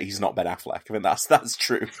right that he's not Ben Affleck. I mean, that's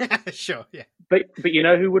true. Sure, yeah. But you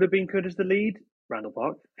know who would have been good as the lead? Randall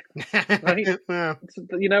Park. Right? Well,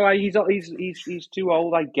 you know, he's too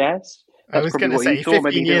old, I guess. That's I was going to say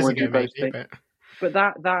 15 years ago, maybe, but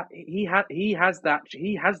that he has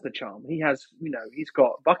the charm. He has, you know, he's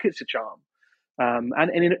got buckets of charm.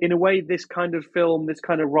 And in a way, this kind of film, this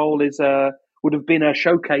kind of role would have been a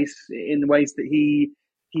showcase in ways that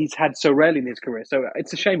he's had so rarely in his career. So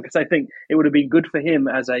it's a shame, because I think it would have been good for him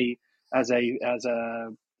as a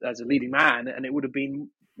leading man, and it would have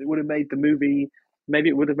made the movie. Maybe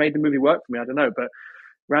it would have made the movie work for me. I don't know, but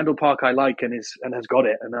Randall Park I like and has got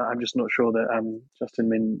it, and I'm just not sure that Justin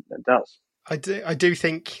Min does. I do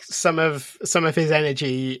think some of his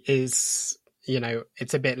energy is, you know,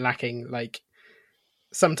 it's a bit lacking. Like,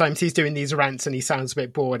 sometimes he's doing these rants and he sounds a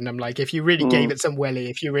bit bored, and I'm like, if you really gave it some welly,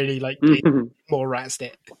 if you really gave more rats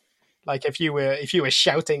it, like if you were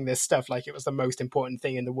shouting this stuff like it was the most important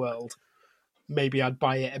thing in the world, maybe I'd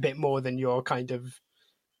buy it a bit more than your kind of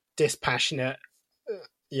dispassionate,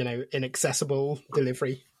 you know, inaccessible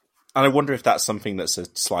delivery. And I wonder if that's something that's a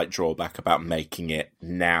slight drawback about making it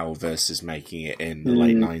now versus making it in the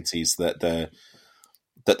late 90s, that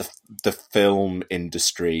the film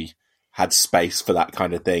industry had space for that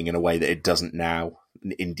kind of thing in a way that it doesn't now.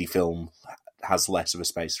 An indie film has less of a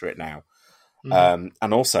space for it now. And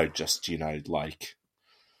also just, you know, like,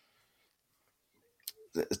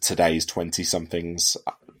 today's 20-somethings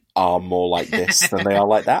are more like this than they are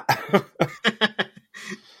like that.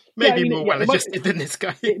 Maybe more well-adjusted than this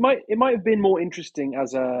guy. It might have been more interesting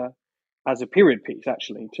as a period piece,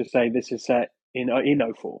 actually, to say this is set in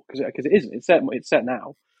 04, because it isn't. It's set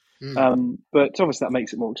now. But obviously that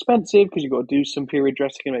makes it more expensive because you've got to do some period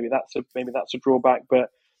dressing, and maybe that's a drawback. But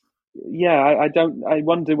yeah, I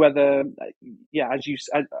wonder whether, as you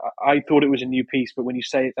said, I thought it was a new piece, but when you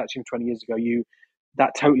say it's actually from 20 years ago,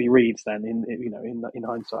 that totally reads then in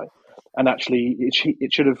hindsight. And actually, he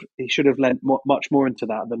should have lent much more into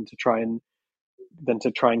that than to try and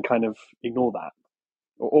kind of ignore that.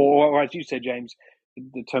 Or as you said, James,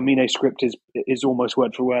 the Termine script is almost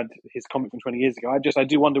word for word his comic from 20 years ago. I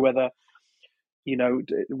do wonder whether,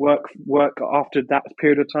 work after that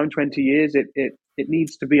period of time, 20 years, it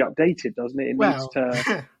needs to be updated, doesn't it? It needs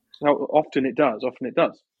to. Often it does.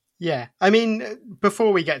 Yeah, I mean,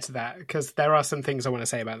 before we get to that, because there are some things I want to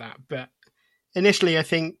say about that, but initially, I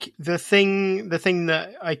think the thing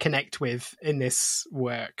that I connect with in this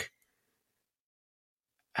work,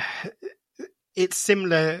 it's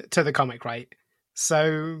similar to the comic, right?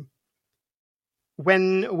 So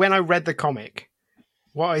when I read the comic,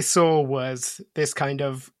 what I saw was this kind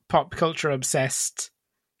of pop culture obsessed,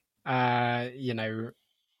 guy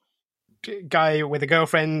with a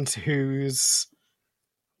girlfriend who's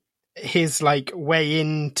his like way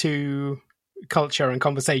into culture and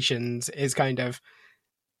conversations is kind of,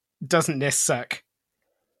 doesn't this suck?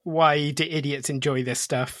 Why do idiots enjoy this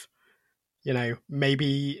stuff?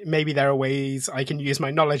 Maybe there are ways I can use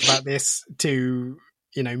my knowledge about this to,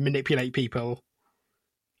 manipulate people.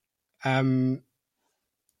 And,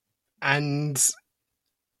 I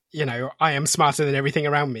am smarter than everything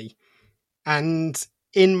around me. And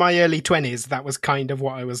in my early 20s, that was kind of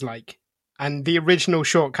what I was like. And the original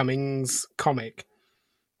Shortcomings comic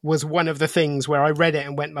was one of the things where I read it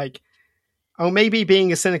and went like, oh, maybe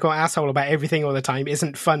being a cynical asshole about everything all the time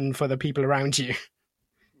isn't fun for the people around you.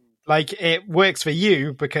 Like, it works for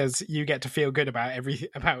you because you get to feel good about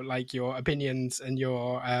about like your opinions and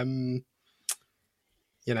your,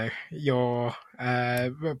 your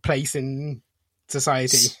place in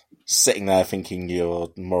society. Sitting there thinking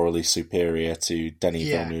you're morally superior to Denis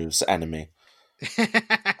Villeneuve's enemy.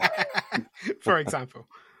 For example.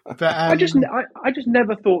 But I just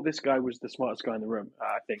never thought this guy was the smartest guy in the room.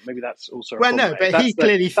 I think maybe that's also well, no, but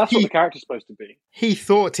that's what the character's supposed to be. He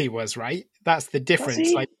thought he was, right. That's the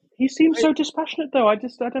difference. Like, he seems so dispassionate, though. I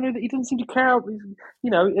don't know that he doesn't seem to care.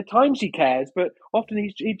 At times he cares, but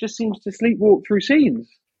often he just seems to sleepwalk through scenes.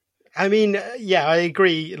 I mean, yeah, I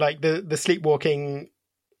agree. Like the sleepwalking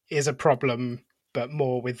is a problem, but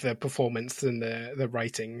more with the performance than the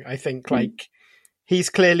writing. I think like.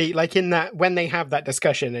 He's clearly like in that when they have that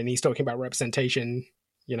discussion and he's talking about representation,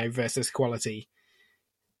 versus quality.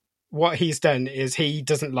 What he's done is he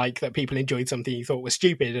doesn't like that people enjoyed something he thought was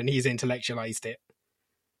stupid and he's intellectualized it.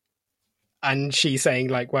 And she's saying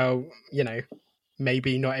like, well,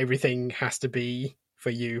 maybe not everything has to be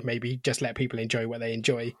for you. Maybe just let people enjoy what they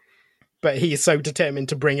enjoy. But he is so determined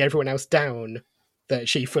to bring everyone else down that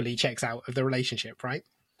she fully checks out of the relationship, right?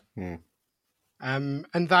 Hmm.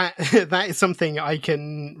 And that is something I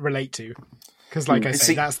can relate to, because, like I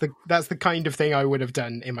say, that's the kind of thing I would have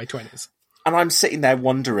done in my 20s. And I'm sitting there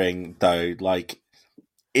wondering, though, like,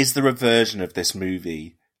 is there a version of this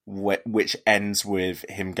movie which ends with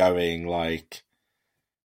him going like,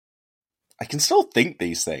 I can still think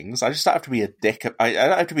these things. I just don't have to be a dick. I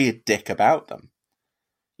don't have to be a dick about them.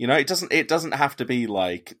 It doesn't have to be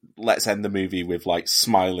like, let's end the movie with like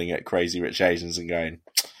smiling at Crazy Rich Asians and going,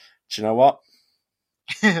 do you know what?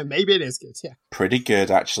 Maybe it is good, yeah. Pretty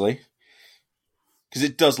good, actually. Because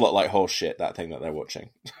it does look like horse shit, that thing that they're watching.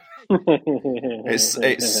 It's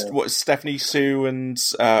what, Stephanie Sue and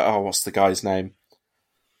what's the guy's name?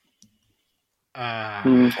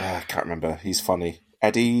 I can't remember. He's funny.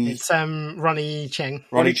 Eddie. It's Ronnie Cheng.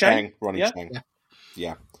 Ronnie Cheng.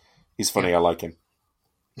 Yeah. He's funny. Yeah. I like him.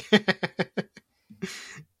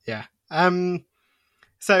 Yeah.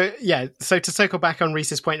 So to circle back on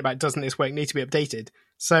Reese's point about doesn't this work need to be updated?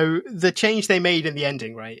 So the change they made in the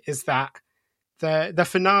ending, right, is that the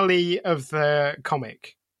finale of the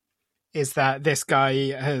comic is that this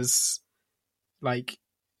guy has like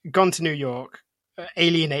gone to New York,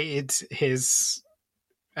 alienated his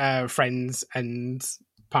friends and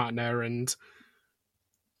partner, and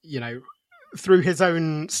through his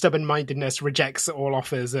own stubborn-mindedness rejects all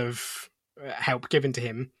offers of help given to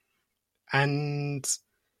him, and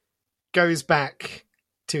goes back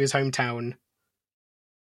to his hometown,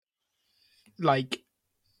 like,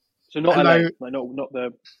 so not LA, like not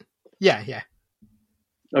the yeah.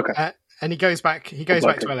 Okay, and he goes back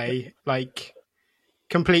to LA, like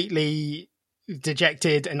completely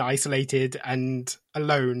dejected and isolated and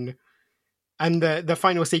alone. And the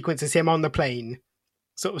final sequence is him on the plane,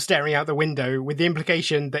 sort of staring out the window, with the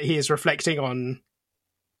implication that he is reflecting on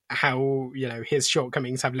how his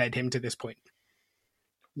shortcomings have led him to this point.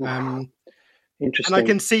 Interesting. And I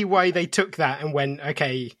can see why they took that and went,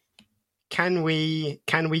 okay, can we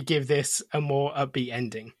give this a more upbeat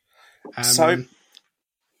ending? So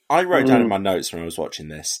I wrote down in my notes when I was watching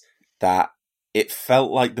this that it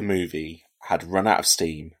felt like the movie had run out of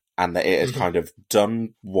steam and that it had kind of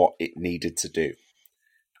done what it needed to do.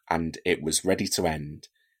 And it was ready to end.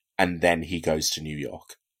 And then he goes to New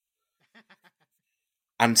York.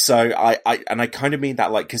 And so I kind of mean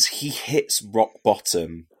that, like, because he hits rock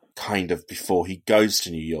bottom kind of before he goes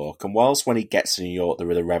to New York. And whilst when he gets to New York, there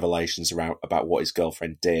are the revelations around about what his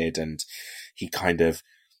girlfriend did, and he kind of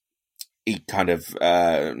fucks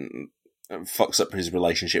up his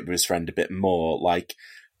relationship with his friend a bit more. Like,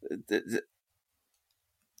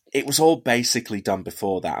 it was all basically done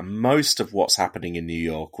before that. And most of what's happening in New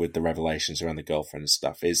York with the revelations around the girlfriend and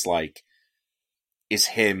stuff is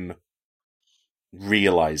him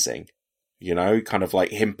realizing, you know, kind of like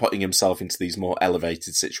him putting himself into these more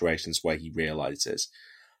elevated situations where he realizes.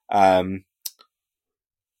 And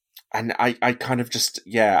I kind of just,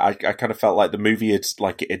 I kind of felt like the movie had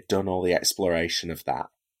done all the exploration of that.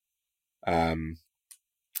 And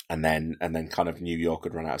then kind of New York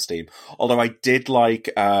had run out of steam. Although I did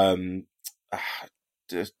like the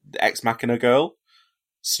Ex Machina girl,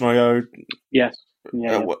 Snoyo. Yes.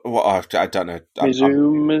 Yeah. What I don't know.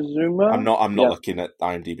 Mizuma? I'm not looking at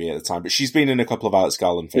IMDb at the time, but she's been in a couple of Alex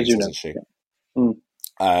Garland things, hasn't she? Yeah.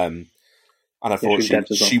 And I thought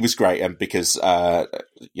she was great, and because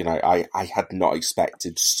you know, I had not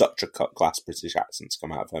expected such a cut glass British accent to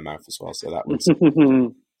come out of her mouth as well. So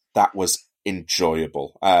that was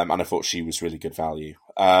enjoyable, and I thought she was really good value.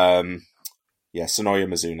 Sonoya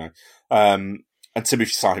Mizuno, and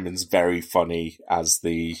Timothy Simon's very funny as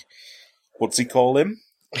the. What's he call him?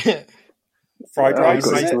 Fried rice?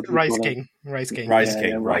 Rice King. Rice King.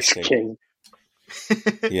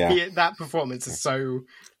 Yeah. That performance is so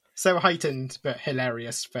heightened but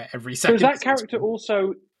hilarious for every second. So is that character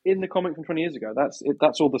also in the comic from 20 years ago? That's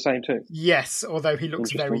all the same too? Yes, although he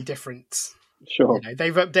looks very different. Sure. You know,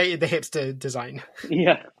 they've updated the hipster design.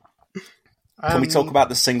 Yeah. Can we talk about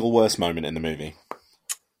the single worst moment in the movie?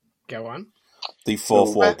 Go on. The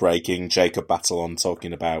fourth wall breaking, Jacob Batalon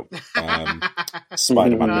talking about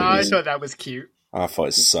Spider-Man movies. I thought that was cute. I thought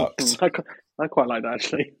it sucked. I quite like that,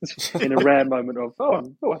 actually. In a rare moment of, I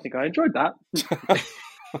think I enjoyed that.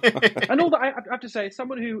 And all that, I have to say, as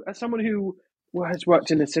someone who has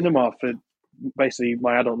worked in the cinema for basically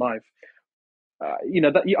my adult life, you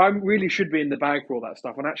know, that I really should be in the bag for all that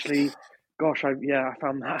stuff. And actually, gosh, I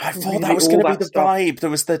found that. I thought that was going to be the vibe. There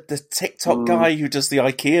was the TikTok guy who does the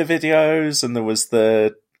IKEA videos, and there was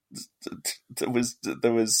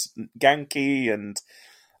Genki, and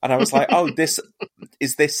I was like, oh, this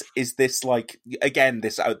is like, again,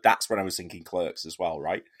 that's when I was thinking Clerks as well,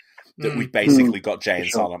 right? That we basically got Jay and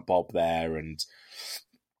Silent Bob there, and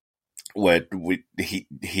where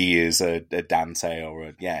he is a Dante or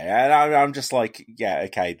and I'm just like,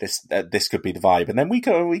 okay, this could be the vibe, and then we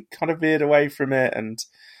kind of veered away from it, and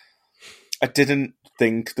I didn't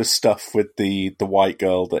think the stuff with the white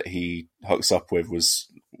girl that he hooks up with was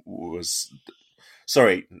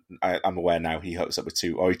sorry, I'm aware now he hooks up with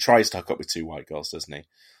he tries to hook up with two white girls, doesn't he?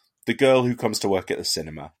 The girl who comes to work at the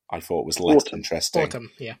cinema, I thought was less interesting.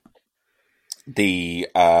 Autumn, yeah. The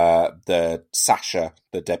Sasha,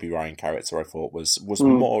 the Debbie Ryan character, I thought was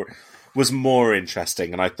more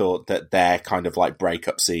interesting, and I thought that their kind of like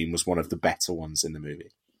breakup scene was one of the better ones in the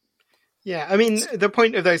movie. Yeah, I mean, the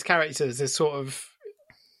point of those characters is sort of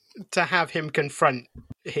to have him confront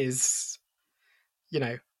his, you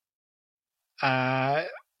know,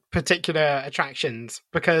 particular attractions,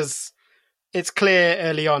 because it's clear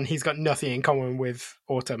early on he's got nothing in common with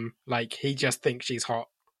Autumn. Like, he just thinks she's hot.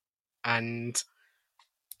 And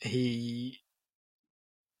he,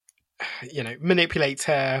 you know, manipulates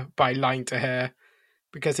her by lying to her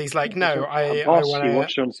because he's like, no, I want to... You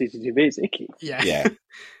watch her on CCTV, it's icky. Yeah.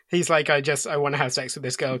 He's like, I want to have sex with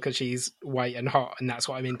this girl because she's white and hot, and that's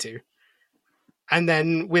what I'm into. And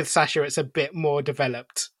then with Sasha, it's a bit more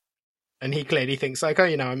developed. And he clearly thinks like, oh,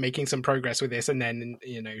 you know, I'm making some progress with this. And then,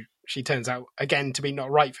 you know, she turns out, again, to be not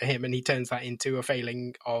right for him, and he turns that into a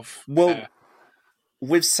failing of her.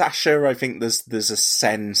 With Sasha, I think there's a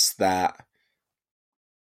sense that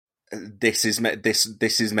this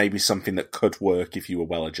is maybe something that could work if you were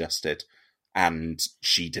well adjusted, and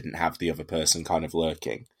she didn't have the other person kind of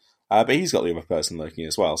lurking, but he's got the other person lurking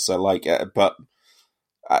as well. So like,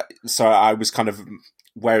 so I was kind of,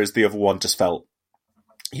 whereas the other one just felt,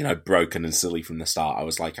 you know, broken and silly from the start. I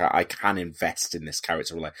was like, I can invest in this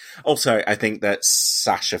character. Also, I think that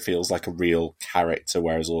Sasha feels like a real character,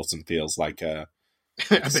 whereas Autumn feels like a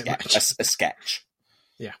sketch.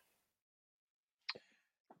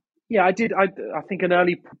 Yeah, I did. I think an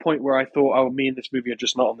early point where I thought, me and this movie are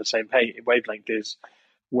just not on the same wavelength is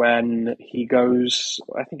when he goes.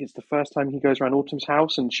 I think it's the first time he goes around Autumn's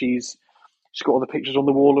house, and she's got all the pictures on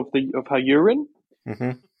the wall of her urine,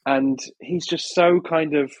 and he's just so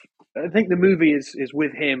kind of. I think the movie is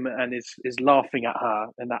with him and is laughing at her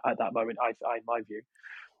at that moment. In my view,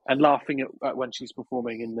 and laughing at when she's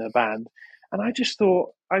performing in the band, and I just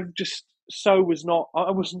thought I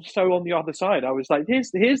wasn't so on the other side. I was like,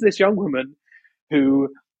 here's this young woman who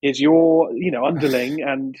is your underling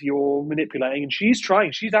and you're manipulating, and she's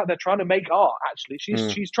out there trying to make art. Actually,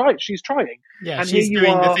 she's trying. Yeah, and she's here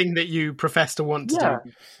doing the thing that you profess to want to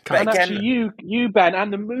do. And actually, you Ben,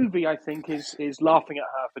 and the movie, I think, is laughing at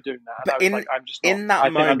her for doing that. And but I'm just not, in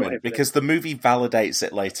that moment, because the movie validates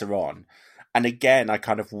it later on, and again, I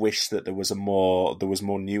kind of wish that there was more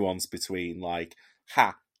nuance between like,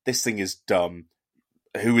 this thing is dumb.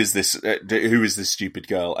 Who is this stupid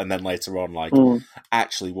girl? And then later on, like,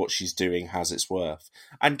 actually what she's doing has its worth.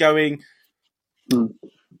 And going,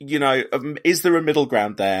 is there a middle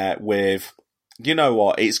ground there with, you know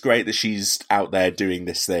what, it's great that she's out there doing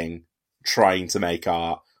this thing, trying to make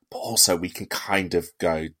art, but also we can kind of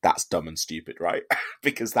go, that's dumb and stupid, right?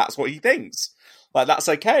 Because that's what he thinks. Like, that's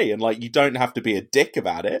okay. And like, you don't have to be a dick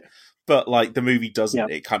about it. But like the movie doesn't,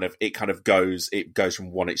 it kind of goes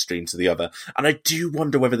from one extreme to the other. And I do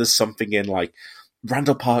wonder whether there's something in like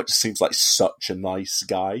Randall Park just seems like such a nice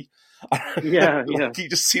guy. Yeah, he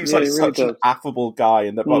just seems like such an affable guy,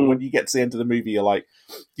 and that like, when you get to the end of the movie, you're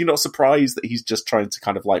not surprised that he's just trying to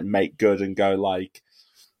kind of like make good and go like.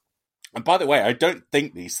 And by the way, I don't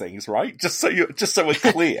think these things, right? Just so we're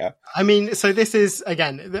clear. I mean, so this is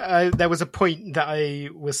again. There was a point that I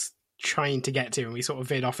was trying to get to, and we sort of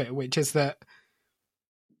veered off it, which is that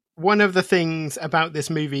one of the things about this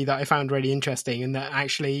movie that I found really interesting, and that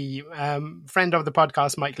actually friend of the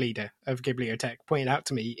podcast Mike Leader of Ghibliotheque pointed out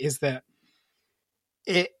to me, is that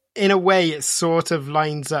it, in a way, it sort of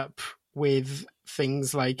lines up with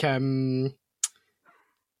things like Scott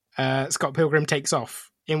Pilgrim Takes Off,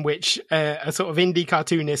 in which a sort of indie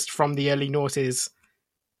cartoonist from the early noughties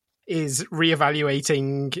is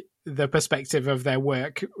reevaluating the perspective of their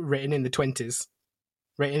work written in the 20s,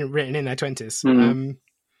 written in their 20s.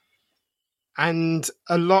 And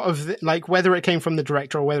a lot of like, whether it came from the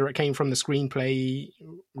director or whether it came from the screenplay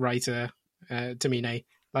writer, Tamine,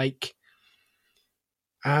 like,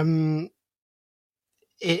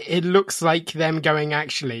 it looks like them going,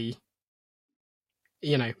 actually,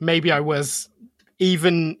 maybe I was,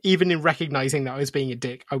 even in recognizing that I was being a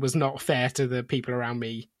dick, I was not fair to the people around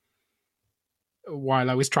me while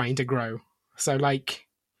I was trying to grow. So like,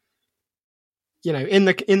 in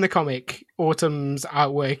the comic, Autumn's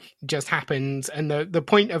artwork just happens, and the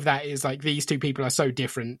point of that is like, these two people are so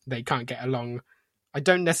different, they can't get along. I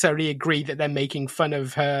don't necessarily agree that they're making fun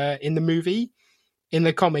of her in the movie. In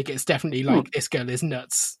the comic, it's definitely like, this girl is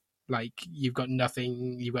nuts. Like, you've got no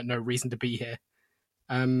reason to be here.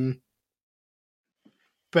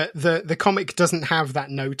 But the comic doesn't have that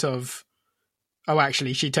note of, oh,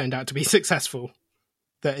 actually, she turned out to be successful,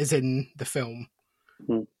 that is in the film.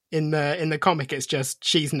 In the comic, it's just,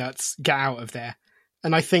 she's nuts, get out of there.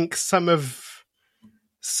 And I think some of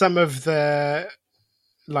the,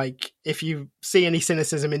 like, if you see any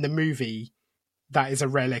cynicism in the movie, that is a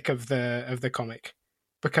relic of the comic,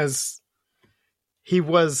 because he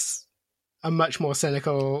was a much more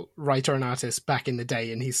cynical writer and artist back in the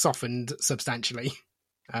day, and he's softened substantially.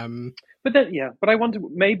 But I wonder,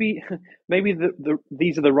 maybe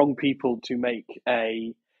these are the wrong people to make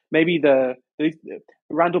a. Maybe the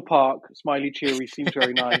Randall Park, smiley, cheery, seems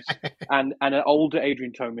very nice, and an older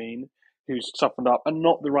Adrian Tomine who's softened up, and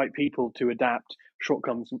not the right people to adapt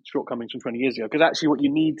Shortcomings from 20 years ago. Because actually, what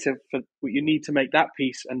you need to make that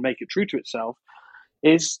piece and make it true to itself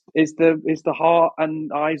is the heart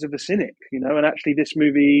and eyes of a cynic, And actually, this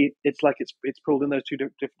movie, it's like it's pulled in those two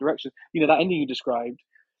different directions. That ending you described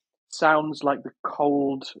sounds like the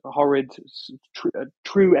cold, horrid,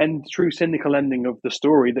 true cynical ending of the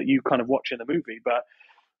story that you kind of watch in the movie. But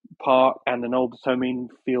Park and an older Tomine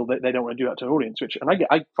feel that they don't want to do that to an audience, which, and I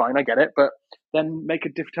get it, but then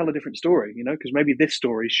tell a different story, because maybe this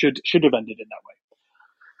story should have ended in that way.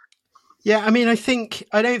 Yeah, I mean, I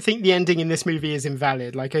don't think the ending in this movie is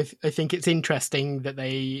invalid. Like, I think it's interesting that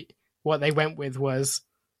what they went with was,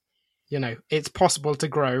 it's possible to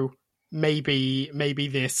grow. Maybe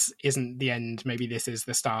this isn't the end. Maybe this is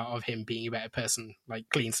the start of him being a better person, like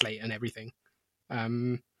clean slate and everything.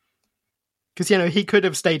 Because, he could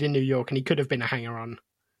have stayed in New York and he could have been a hanger-on.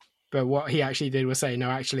 But what he actually did was say,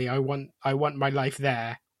 no, actually, I want my life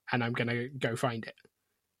there, and I'm going to go find it.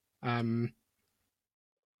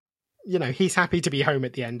 He's happy to be home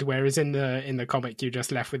at the end, whereas in the comic, you're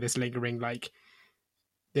just left with this lingering, like,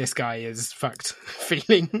 this guy is fucked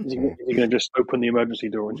feeling. Is he going to just open the emergency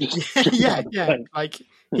door and just jump out of the plane? Like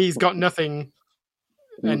he's got nothing,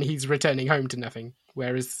 and he's returning home to nothing.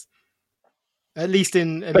 Whereas, at least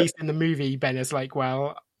in the movie, Ben is like,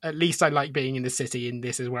 well, at least I like being in the city, and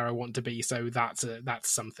this is where I want to be. So that's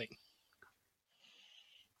something.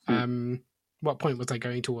 What point was I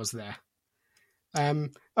going towards there?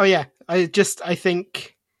 Oh yeah, I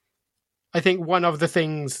think one of the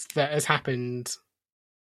things that has happened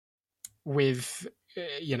with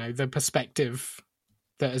the perspective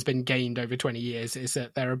that has been gained over 20 years is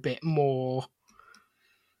that they're a bit more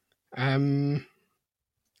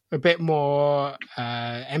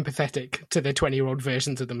empathetic to the 20-year-old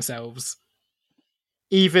versions of themselves,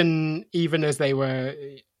 even as they were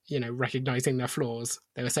recognizing their flaws.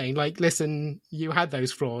 They were saying, like, listen, you had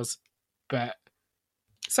those flaws, but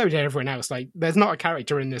so did everyone else. Like, there's not a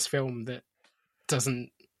character in this film that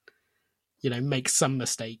doesn't make some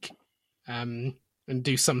mistake and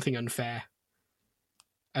do something unfair.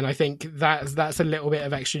 And I think that's a little bit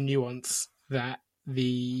of extra nuance that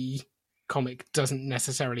the comic doesn't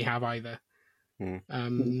necessarily have either.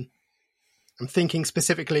 I'm thinking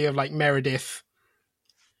specifically of like Meredith,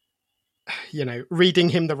 reading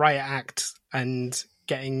him the riot act and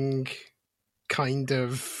getting kind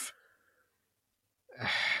of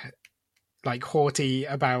like haughty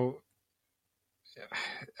about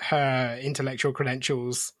her intellectual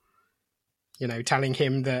credentials, telling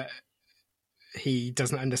him that he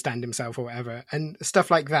doesn't understand himself or whatever, and stuff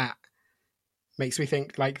like that makes me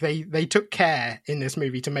think like they took care in this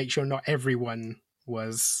movie to make sure not everyone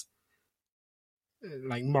was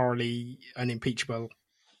like morally unimpeachable.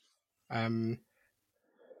 I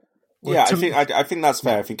think that's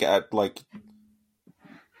fair. I think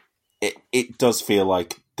it does feel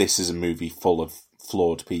like this is a movie full of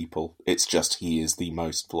flawed people. It's just he is the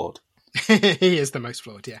most flawed. He is the most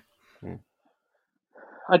flawed, yeah.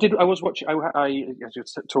 I was watching. As you're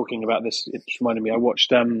talking about this, it just reminded me. I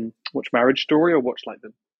watched Marriage Story. I watched like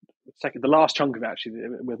the last chunk of it actually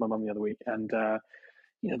with my mum the other week, and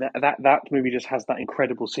that movie just has that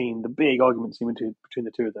incredible scene, the big argument scene between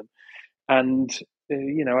the two of them, and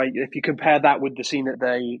if you compare that with the scene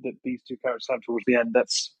that these two characters have towards the end,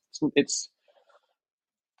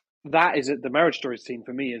 that is the Marriage Story scene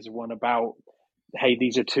for me is one about, hey,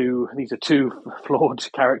 these are two flawed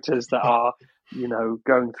characters that are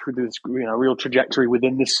going through this real trajectory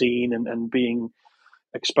within the scene and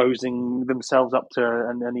exposing themselves up to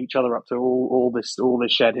and each other up to all this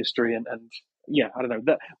shared history and I don't know,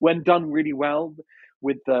 that when done really well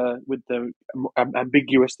with the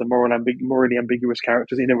morally ambiguous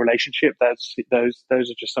characters in a relationship, those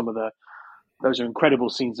are just some of those are incredible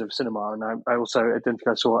scenes of cinema. And I also think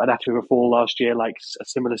I saw Anatomy of a Fall last year, like a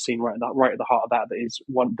similar scene right at the heart of that is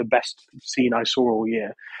one of the best scene I saw all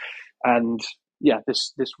year. And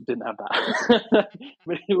this didn't have that,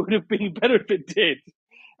 but it would have been better if it did.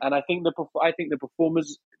 And I think the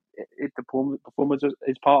performers is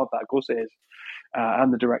part of that. Of course, it is,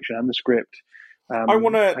 and the direction and the script. I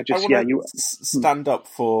want to stand up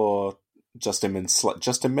for Justin Min.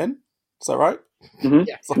 Justin Min, is that right? Mm-hmm.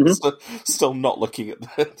 Yeah. Still not looking at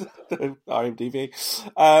the IMDb.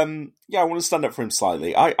 I want to stand up for him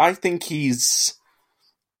slightly. I think he's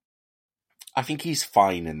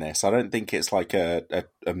fine in this. I don't think it's like a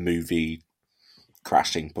movie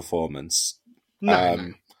crashing performance.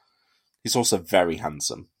 No. He's also very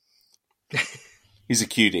handsome. He's a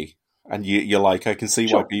cutie, and you're like, I can see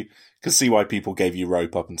why people gave you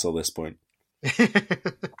rope up until this point.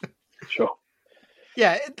 Sure.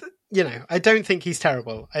 Yeah, I don't think he's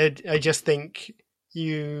terrible. I just think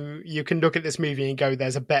you can look at this movie and go,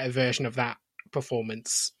 there's a better version of that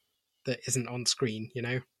performance that isn't on screen,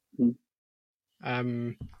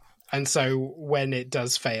 And so when it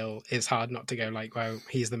does fail, it's hard not to go like, well,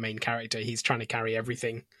 he's the main character. He's trying to carry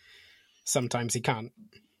everything. Sometimes he can't.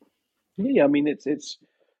 Yeah, I mean, it's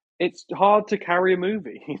hard to carry a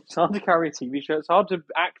movie. It's hard to carry a TV show. It's hard to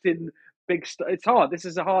act in big stuff. It's hard.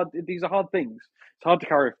 These are hard things. It's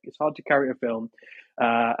hard to carry a film.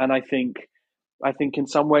 And I think in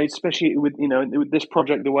some ways, especially with this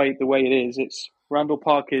project, the way it is, it's Randall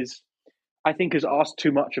Park has asked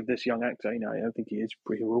too much of this young actor. I think he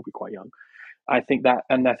will be quite young. I think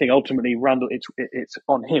ultimately Randall, it's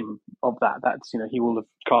on him of that. That's he will have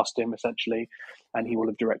cast him essentially, and he will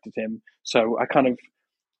have directed him. So I kind of,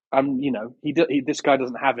 this guy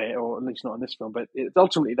doesn't have it, or at least not in this film. But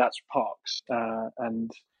ultimately that's Parks,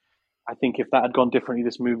 and I think if that had gone differently,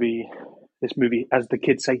 this movie, as the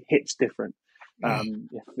kids say, hits different.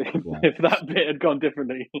 If that bit had gone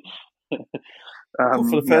differently.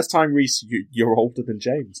 For the first time, Reese, you're older than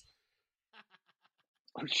James.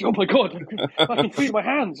 Oh my god! I can feel my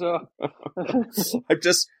hands. I've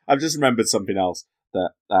just remembered something else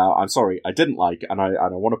that I'm sorry I didn't like, and I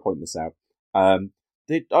want to point this out.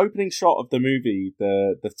 The opening shot of the movie,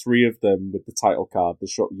 the three of them with the title card, the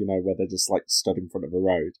shot where they're just like stood in front of a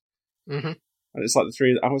road, mm-hmm. and it's like the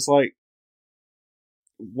three. I was like,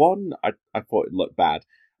 one, I thought it looked bad,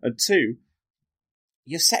 and two,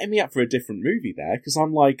 you're setting me up for a different movie there, because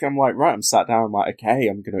I'm like, right, I'm sat down, I'm like, okay,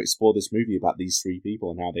 I'm going to explore this movie about these three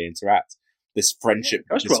people and how they interact, this friendship,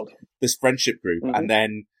 this friendship group, mm-hmm. and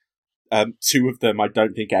then two of them I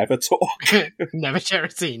don't think ever talk. Never share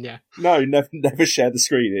a scene, yeah. No, never share the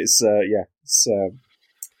screen. It's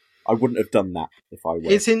I wouldn't have done that if I were.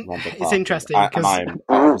 It's interesting because I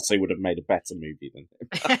obviously would have made a better movie than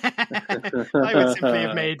him. I would simply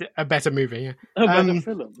have made a better movie. Yeah. A better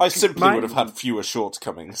film. I simply would have had fewer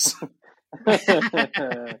shortcomings.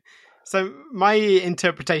 So my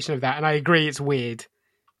interpretation of that, and I agree, it's weird,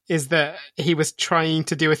 is that he was trying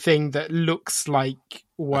to do a thing that looks like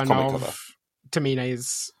one of cover.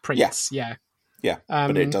 Tamina's prints. Yeah.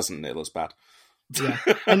 But it doesn't. It looks bad. Yeah,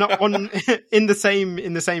 and in the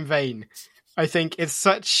same vein, I think it's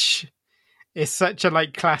such a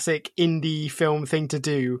like classic indie film thing to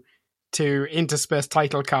do, to intersperse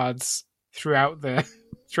title cards throughout the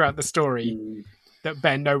story that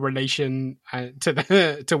bear no relation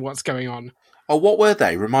to what's going on. Oh, what were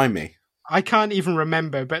they? Remind me. I can't even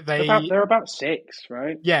remember, but they're about 6,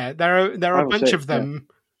 right? Yeah, there are a bunch of them.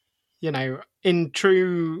 Yeah. In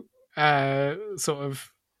true sort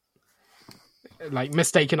of like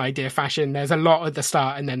mistaken idea fashion, there's a lot at the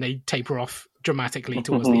start and then they taper off dramatically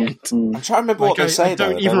towards the end. I'm trying to remember what they say. I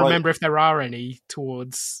don't even remember if there are any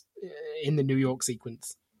towards in the New York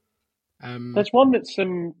sequence. There's one that's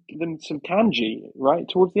some kanji right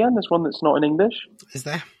towards the end. There's one that's not in English. Is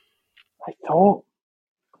there? I thought.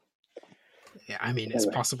 Yeah, I mean it's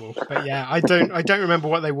possible, but yeah, I don't remember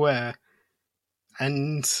what they were,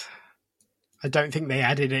 and I don't think they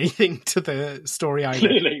added anything to the story either.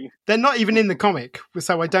 Clearly. They're not even in the comic,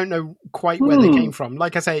 so I don't know quite where they came from.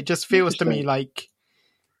 Like I say, it just feels to me like,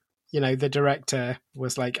 the director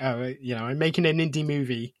was like, oh, I'm making an indie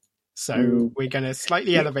movie, so we're going to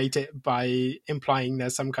slightly elevate it by implying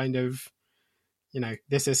there's some kind of,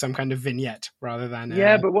 this is some kind of vignette rather than...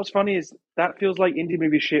 Yeah, but what's funny is that feels like indie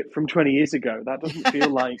movie shit from 20 years ago. That doesn't feel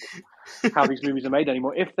like how these movies are made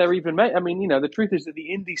anymore. If they're even made, I mean, the truth is that the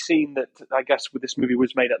indie scene that I guess with this movie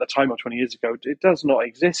was made at the time of 20 years ago, it does not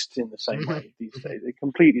exist in the same way these days. It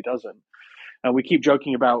completely doesn't. And we keep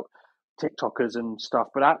joking about TikTokers and stuff,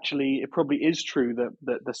 but actually it probably is true that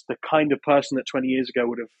the kind of person that 20 years ago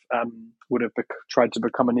would have tried to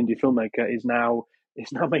become an indie filmmaker is now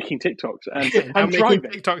making TikToks and making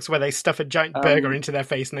TikToks where they stuff a giant burger into their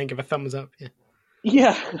face and then give a thumbs up. Yeah.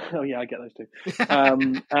 Yeah. Oh, yeah. I get those too.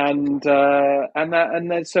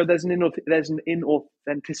 So there's an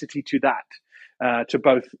inauthenticity to that, to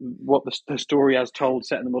both what the story as told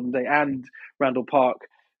set in the modern day and Randall Park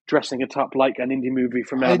dressing it up like an indie movie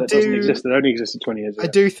from now doesn't exist. That only existed 20 years ago. I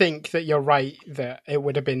do think that you're right that it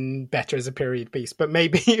would have been better as a period piece, but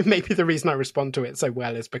maybe the reason I respond to it so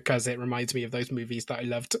well is because it reminds me of those movies that I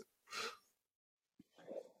loved.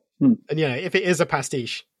 And if it is a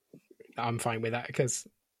pastiche, I'm fine with that because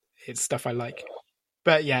it's stuff I like.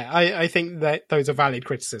 But yeah, I think that those are valid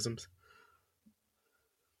criticisms.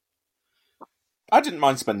 I didn't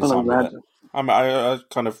mind spending time with it. I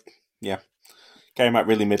kind of, came out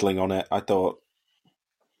really middling on it. I thought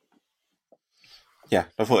it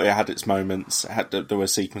had its moments. There were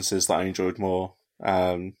sequences that I enjoyed more.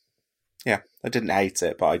 I didn't hate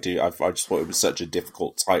it, but I just thought it was such a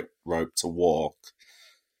difficult tightrope to walk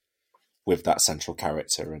with that central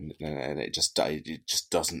character, and it just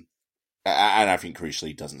doesn't. And I think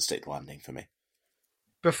crucially, doesn't stick landing for me.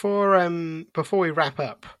 Before we wrap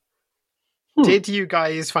up, did you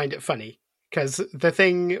guys find it funny? Because the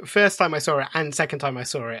thing, first time I saw it and second time I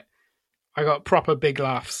saw it, I got proper big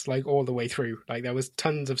laughs like all the way through. Like there was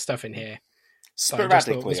tons of stuff in here.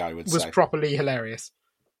 Sporadically, I would say. Was properly hilarious.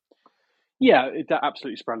 Yeah,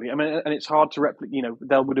 absolutely sporadically. I mean, and it's hard to replicate.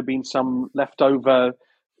 There would have been some leftover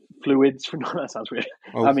fluids from that sounds weird.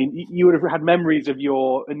 Oh. I mean, you would have had memories of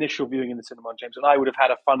your initial viewing in the cinema, James, and I would have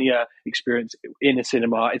had a funnier experience in a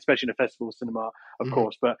cinema, especially in a festival cinema, of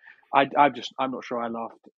course. But I'm not sure I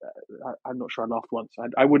laughed. I'm not sure I laughed once.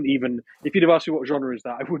 I wouldn't even, if you'd have asked me what genre is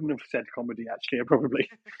that, I wouldn't have said comedy. Actually,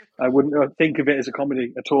 I wouldn't think of it as a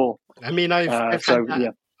comedy at all. I mean,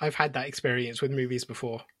 I've had that experience with movies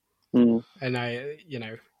before, and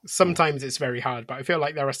sometimes it's very hard, but I feel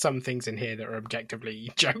like there are some things in here that are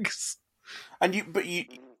objectively jokes. And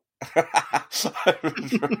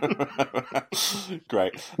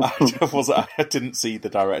Great. I didn't see the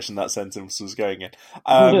direction that sentence was going in.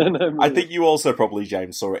 I think you also probably,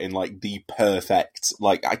 James, saw it in like the perfect.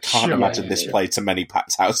 Like, I can't imagine this play to many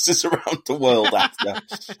packed houses around the world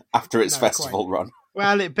after its festival run.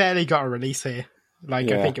 Well, it barely got a release here. I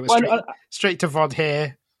think it was straight to VOD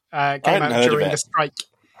here. Came out during the strike.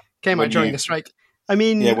 During the strike. I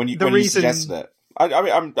mean, when you suggested it,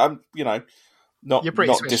 I'm not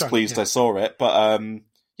displeased I saw it, but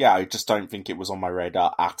I just don't think it was on my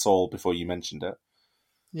radar at all before you mentioned it.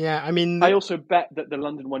 Yeah, I mean, I also bet that the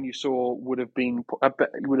London one you saw would have been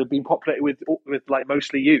populated with like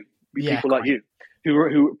mostly people like you,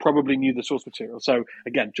 who probably knew the source material. So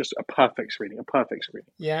again, just a perfect screening.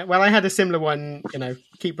 Yeah, well, I had a similar one.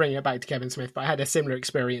 Keep bringing it back to Kevin Smith, but I had a similar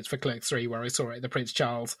experience for Clerks 3 where I saw it at the Prince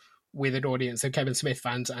Charles with an audience of Kevin Smith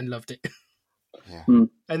fans and loved it. Yeah. And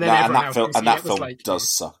then that film does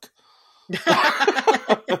suck.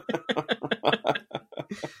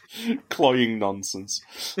 Cloying nonsense.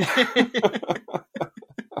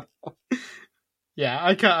 Yeah,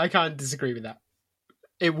 I can't disagree with that.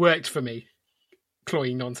 It worked for me.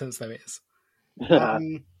 Cloying nonsense though it is.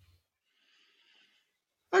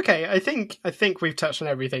 Okay, I think we've touched on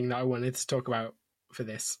everything that I wanted to talk about for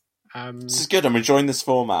this. This is good. I'm enjoying this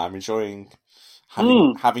format. I'm enjoying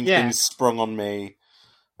having things sprung on me.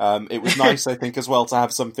 It was nice, I think, as well to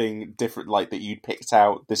have something different, like that you'd picked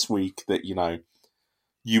out this week that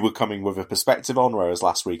you were coming with a perspective on. Whereas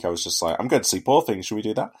last week I was just like, I'm going to see Poor Things. Should we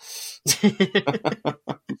do that?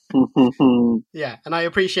 Yeah, and I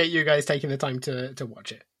appreciate you guys taking the time to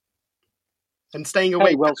watch it and staying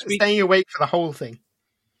awake. Staying awake for the whole thing.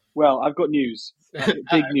 Well, I've got news.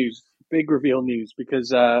 Big news. Big reveal news,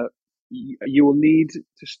 because you will need to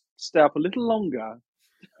stay up a little longer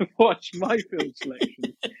to watch my film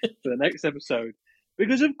selection for the next episode.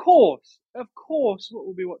 Because of course, what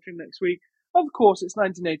we'll be watching next week, of course, it's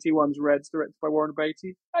 1981's Reds, directed by Warren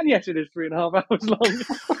Beatty, and yes, it is 3.5 hours long.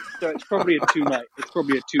 So it's probably a two-night.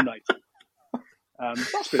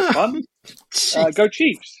 That's a bit of fun. Go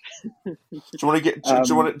Chiefs! Do you want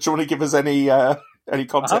to give us any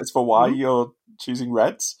context for why you're choosing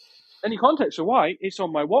Reds? Any context for why? It's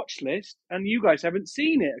on my watch list, and you guys haven't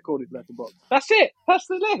seen it, according to Letterboxd. That's it. That's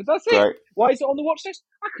the list. That's it. Right. Why is it on the watch list?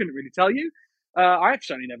 I couldn't really tell you. I have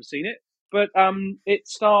certainly never seen it, but it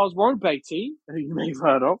stars Warren Beatty, who you may have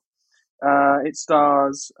heard of. It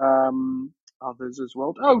stars others as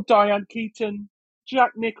well. Oh, Diane Keaton,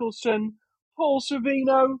 Jack Nicholson, Paul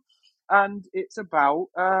Sorvino, and it's about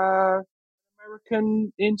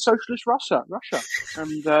American in socialist Russia,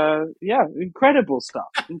 and incredible stuff.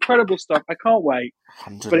 I can't wait,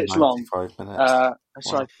 but it's long. Minutes.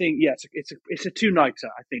 So I think it's a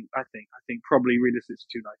two-nighter. I think probably realistically it's a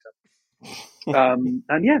two-nighter.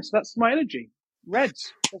 And yes, that's my energy.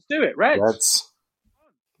 Reds, let's do it. Reds.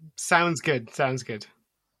 Sounds good.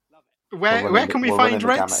 Where can we find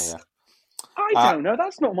Reds? I don't know.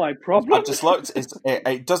 That's not my problem. I've just looked.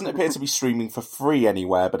 It doesn't appear to be streaming for free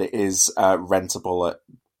anywhere, but it is rentable at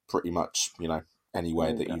pretty much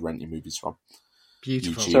anywhere that you rent your movies from.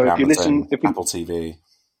 Beautiful. YouTube, so Amazon, Apple TV,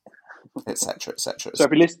 etc., etc. So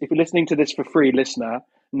if you're listening to this for free, listener,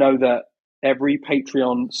 know that every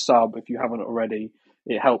Patreon sub, if you haven't already,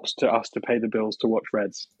 it helps us to pay the bills to watch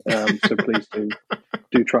Reds. So please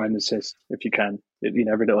do try and assist if you can.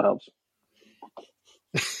 Every little helps.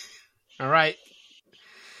 All right.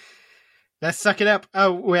 Let's suck it up.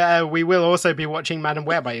 Oh, we will also be watching Madam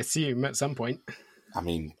Web, I assume, at some point. I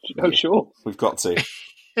mean, sure. We've got to.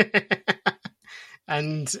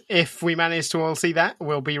 And if we manage to all see that,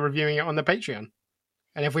 we'll be reviewing it on the Patreon.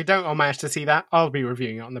 And if we don't all manage to see that, I'll be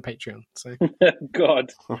reviewing it on the Patreon. So,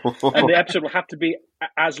 God. And the episode will have to be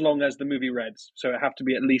as long as the movie Reds. So it have to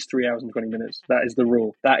be at least 3 hours and 20 minutes. That is the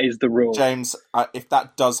rule. James, if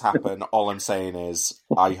that does happen, all I'm saying is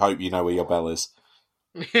I hope you know where your bell is.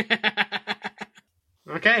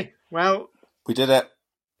 Okay, well... We did it.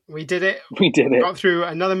 We did it. Got through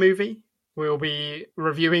another movie. We'll be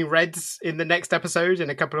reviewing Reds in the next episode in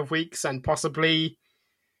a couple of weeks, and possibly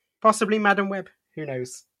Madam Web. Who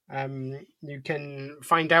knows? You can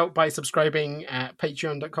find out by subscribing at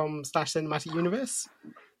patreon.com/cinematicuniverse.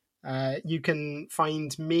 You can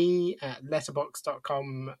find me at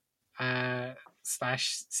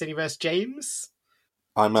letterboxd.com/cineversejames.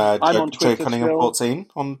 I'm on Twitter, Joe Cunningham 14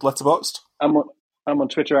 on Letterboxd. I'm on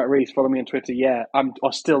Twitter at Reese. Follow me on Twitter. Yeah, I'm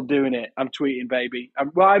still doing it. I'm tweeting, baby.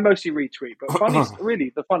 I mostly retweet, but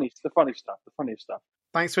really the funniest stuff.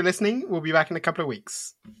 Thanks for listening. We'll be back in a couple of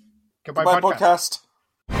weeks. Goodbye podcast.